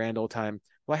 having a grand old time.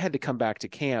 Well, I had to come back to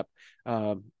camp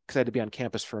because I had to be on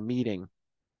campus for a meeting,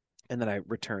 and then I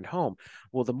returned home.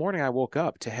 Well, the morning I woke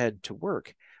up to head to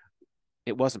work,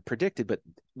 it wasn't predicted, but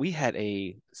we had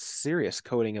a serious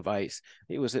coating of ice.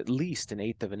 It was at least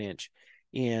 1/8 of an inch,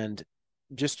 and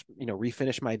just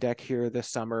refinished my deck here this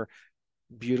summer.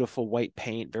 Beautiful white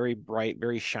paint, very bright,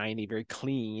 very shiny, very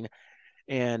clean.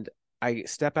 And I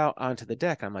step out onto the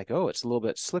deck. I'm like, oh, it's a little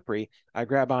bit slippery. I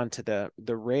grab onto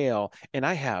the rail, and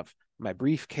I have my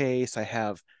briefcase. I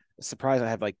have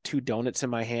like 2 donuts in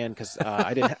my hand because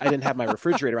I didn't have my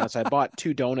refrigerator on, so I bought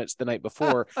 2 donuts the night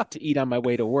before to eat on my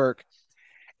way to work.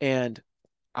 And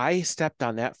I stepped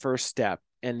on that first step,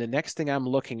 and the next thing I'm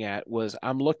looking at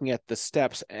the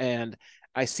steps, and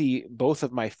I see both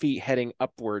of my feet heading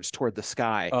upwards toward the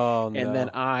sky. Oh, no. And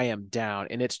then I am down,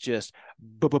 and it's just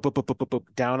boop, boop, boop, boop, boop,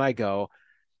 boop, down I go.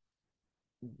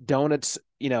 Donuts,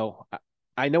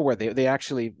 I know where they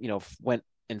actually, went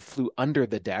and flew under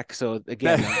the deck. So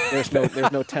again, there's no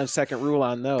 10-second rule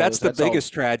on those. That's the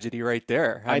biggest tragedy right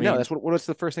there. I know. That's what's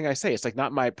the first thing I say. It's like,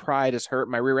 not my pride is hurt.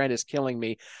 My rear end is killing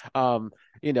me.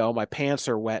 My pants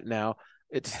are wet now.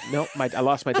 I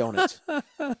lost my donuts.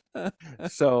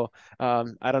 So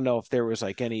I don't know if there was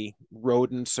like any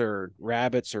rodents or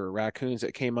rabbits or raccoons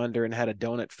that came under and had a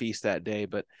donut feast that day.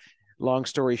 But long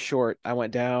story short, I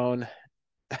went down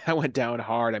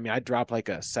hard. I mean, I dropped like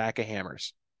a sack of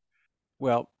hammers.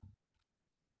 Well,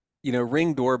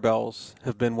 Ring doorbells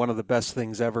have been one of the best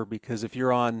things ever because if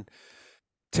you're on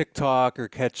TikTok or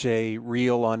catch a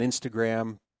reel on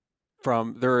Instagram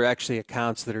there are actually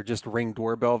accounts that are just Ring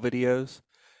doorbell videos,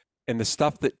 and the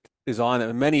stuff that is on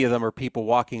it, many of them are people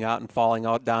walking out and falling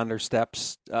out down their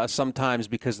steps, sometimes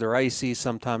because they're icy,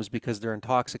 sometimes because they're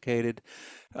intoxicated.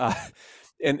 Uh,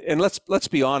 and let's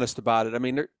be honest about it. I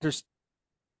mean, there's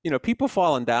people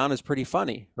falling down is pretty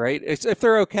funny, right? It's if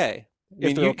they're okay.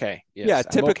 If they're okay, yes. Yeah, I'm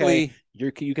typically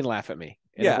okay. You can laugh at me,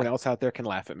 and Yeah. everyone else out there can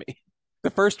laugh at me. The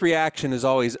first reaction is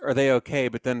always, are they okay?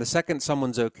 But then the second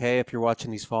someone's okay, if you're watching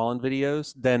these fallen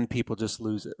videos, then people just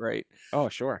lose it, right? Oh,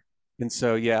 sure. And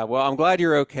so, yeah, well, I'm glad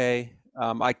you're okay.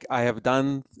 I have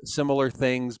done similar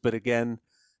things, but again,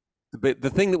 the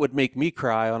thing that would make me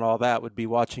cry on all that would be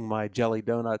watching my jelly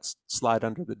donuts slide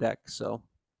under the deck. So,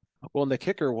 Well, and the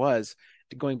kicker was,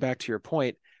 going back to your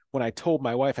point, when I told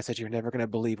my wife, I said, "You're never going to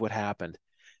believe what happened."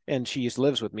 And she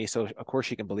lives with me, so of course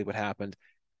she can believe what happened.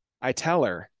 I tell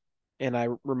her, and I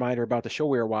remind her about the show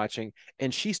we were watching,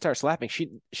 and she starts laughing.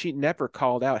 She never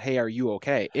called out, "Hey, are you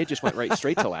okay?" It just went right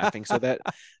straight to laughing. So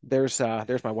there's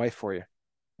my wife for you.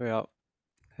 well,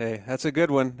 hey, that's a good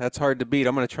one. That's hard to beat.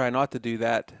 I'm going to try not to do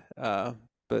that.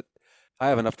 But I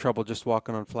have enough trouble just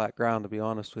walking on flat ground, to be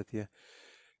honest with you.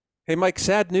 Hey, Mike,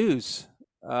 sad news.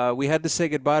 We had to say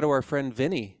goodbye to our friend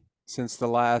Vinny since the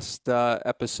last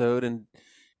episode, and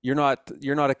you're not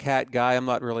a cat guy. I'm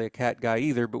not really a cat guy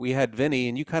either, but we had Vinny,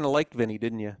 and you kind of liked Vinny,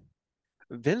 didn't you?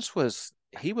 Vince was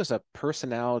he was a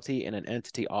personality and an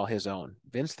entity all his own.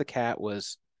 Vince the cat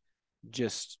was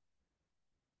just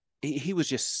he was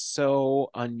just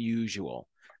so unusual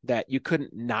that you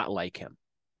couldn't not like him.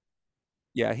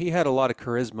 Yeah, he had a lot of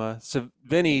charisma. So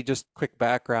Vinny, just quick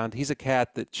background, he's a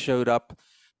cat that showed up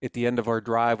at the end of our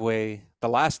driveway the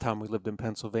last time we lived in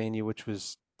Pennsylvania, which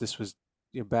was this was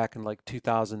back in like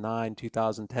 2009,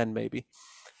 2010 maybe.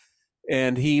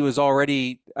 And he was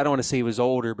already, I don't want to say he was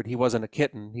older, but he wasn't a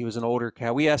kitten. He was an older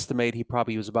cat. We estimate he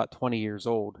probably was about 20 years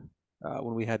old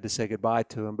when we had to say goodbye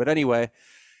to him. But anyway,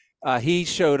 he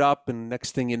showed up, and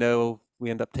next thing you know,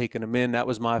 we end up taking him in. That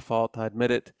was my fault, I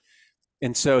admit it.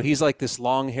 And so he's like this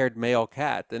long-haired male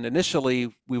cat. And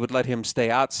initially, we would let him stay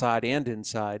outside and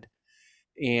inside.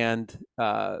 And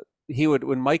he would,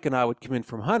 when Mike and I would come in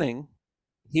from hunting,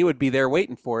 he would be there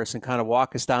waiting for us and kind of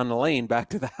walk us down the lane back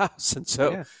to the house. And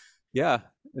so, Yeah, yeah.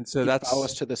 And so he'd follow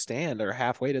us that's, to the stand or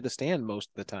halfway to the stand most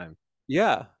of the time.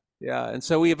 yeah, yeah. And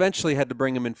so we eventually had to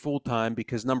bring him in full time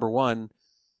because number one,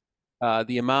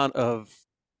 the amount of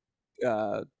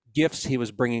uh, gifts he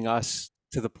was bringing us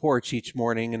to the porch each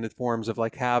morning in the forms of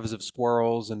like halves of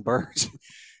squirrels and birds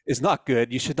is not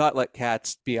good. You should not let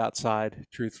cats be outside,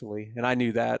 truthfully. And I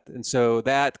knew that. And so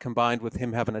that combined with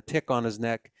him having a tick on his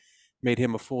neck made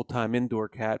him a full-time indoor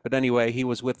cat. But anyway, he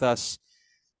was with us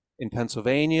in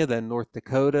Pennsylvania, then North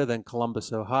Dakota, then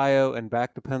Columbus, Ohio, and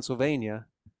back to Pennsylvania.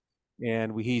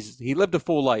 And he lived a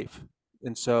full life.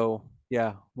 And so,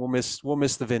 yeah, we'll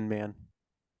miss the Vin man.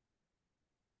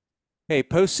 Hey,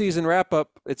 postseason wrap up.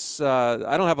 It's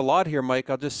I don't have a lot here, Mike.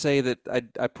 I'll just say that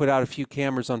I put out a few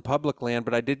cameras on public land,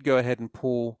 but I did go ahead and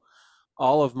pull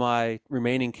all of my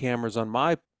remaining cameras on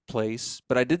my place.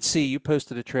 But I did see you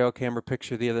posted a trail camera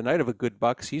picture the other night of a good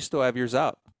buck. So you still have yours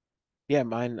out. Yeah,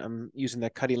 mine. I'm using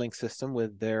that Cuddy Link system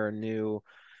with their new,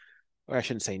 or I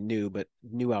shouldn't say new, but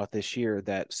new out this year,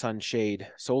 that sunshade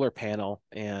solar panel,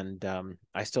 and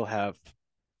I still have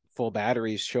full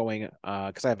batteries showing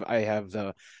because I have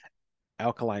the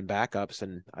alkaline backups,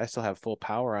 and I still have full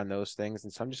power on those things,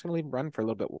 and so I'm just going to leave them run for a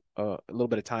little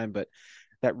bit of time. But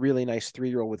that really nice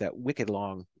 3-year-old with that wicked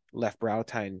long left brow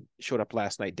tine showed up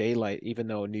last night daylight, even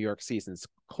though New York season's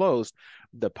closed.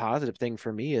 The positive thing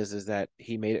for me is that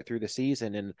he made it through the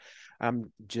season, and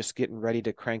I'm just getting ready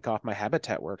to crank off my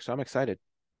habitat work, so I'm excited.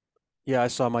 Yeah, I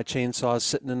saw my chainsaws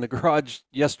sitting in the garage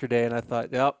yesterday, and I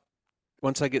thought, yep,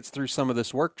 once I get through some of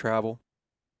this work travel,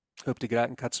 hope to get out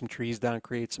and cut some trees down,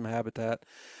 create some habitat.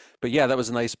 But yeah, that was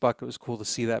a nice buck. It was cool to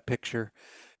see that picture.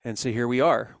 And so here we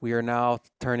are. We are now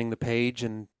turning the page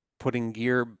and putting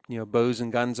gear, bows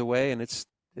and guns away, and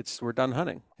we're done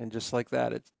hunting. And just like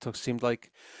that, seemed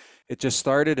like it just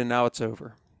started and now it's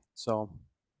over. So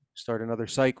start another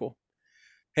cycle.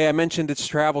 Hey, I mentioned it's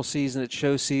travel season, it's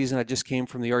show season. I just came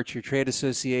from the Archery Trade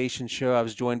Association show. I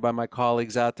was joined by my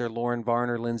colleagues out there, Lauren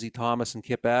Varner, Lindsay Thomas, and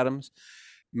Kip Adams.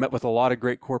 Met with a lot of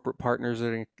great corporate partners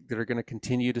that are going to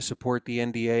continue to support the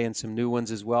NDA and some new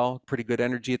ones as well. Pretty good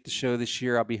energy at the show this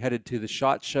year. I'll be headed to the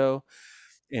SHOT Show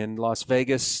in Las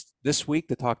Vegas this week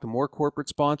to talk to more corporate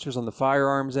sponsors on the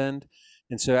firearms end.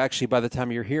 And so actually by the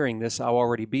time you're hearing this, I'll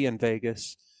already be in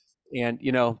Vegas. And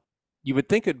you would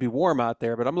think it'd be warm out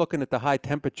there, but I'm looking at the high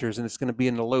temperatures and it's going to be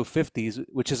in the low 50s,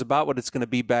 which is about what it's going to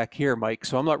be back here, Mike.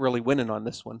 So I'm not really winning on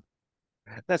this one.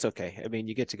 That's okay. I mean,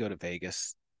 you get to go to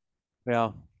Vegas.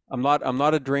 Well, I'm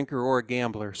not a drinker or a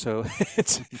gambler, so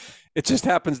it just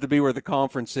happens to be where the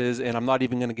conference is, and I'm not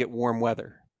even going to get warm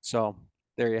weather. So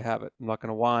there you have it. I'm not going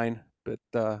to whine, but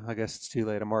I guess it's too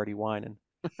late. I'm already whining.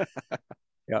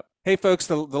 Yep. Hey, folks,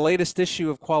 the latest issue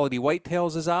of Quality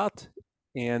Whitetails is out.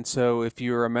 And so if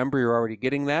you're a member, you're already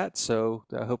getting that. So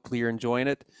hopefully you're enjoying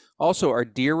it. Also, our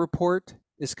deer report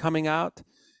is coming out.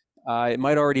 It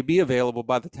might already be available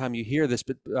by the time you hear this,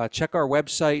 but check our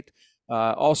website.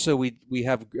 Also, we've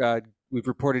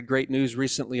reported great news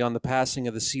recently on the passing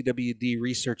of the CWD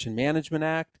Research and Management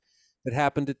Act that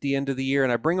happened at the end of the year.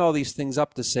 And I bring all these things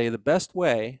up to say the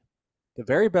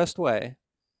very best way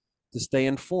to stay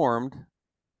informed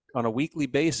on a weekly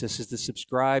basis is to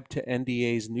subscribe to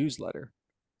NDA's newsletter.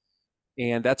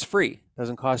 And that's free,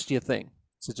 doesn't cost you a thing.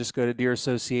 So just go to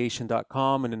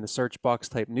deerassociation.com and in the search box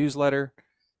type newsletter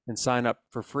and sign up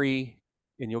for free,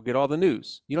 and you'll get all the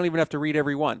news. You don't even have to read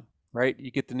every one, right?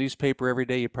 You get the newspaper every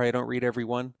day. You probably don't read every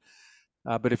one.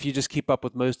 But if you just keep up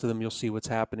with most of them, you'll see what's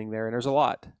happening there. And there's a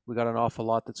lot. We got an awful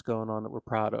lot that's going on that we're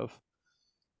proud of.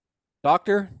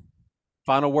 Doctor,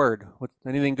 final word.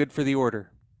 Anything good for the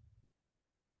order?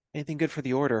 Anything good for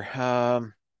the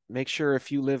order? Make sure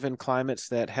if you live in climates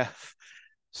that have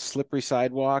slippery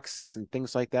sidewalks and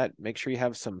things like that, make sure you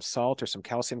have some salt or some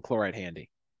calcium chloride handy.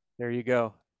 There you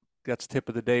go. That's tip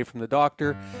of the day from the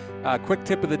doctor. Quick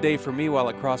tip of the day for me while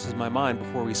it crosses my mind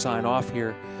before we sign off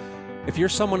here. If you're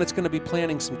someone that's going to be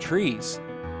planting some trees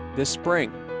this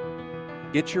spring,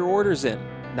 get your orders in.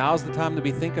 Now's the time to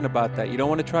be thinking about that. You don't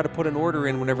want to try to put an order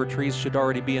in whenever trees should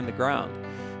already be in the ground.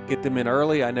 Get them in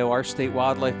early. I know our state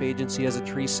wildlife agency has a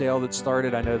tree sale that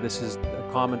started. I know this is a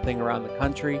common thing around the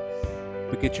country.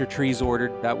 But get your trees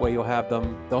ordered. That way you'll have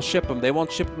them. They'll ship them. They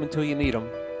won't ship them until you need them.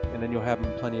 And then you'll have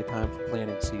them plenty of time for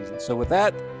planting season. So with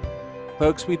that,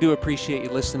 folks, we do appreciate you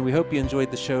listening. We hope you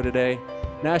enjoyed the show today.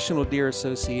 National Deer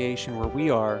Association, where we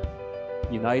are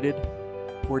united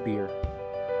for deer.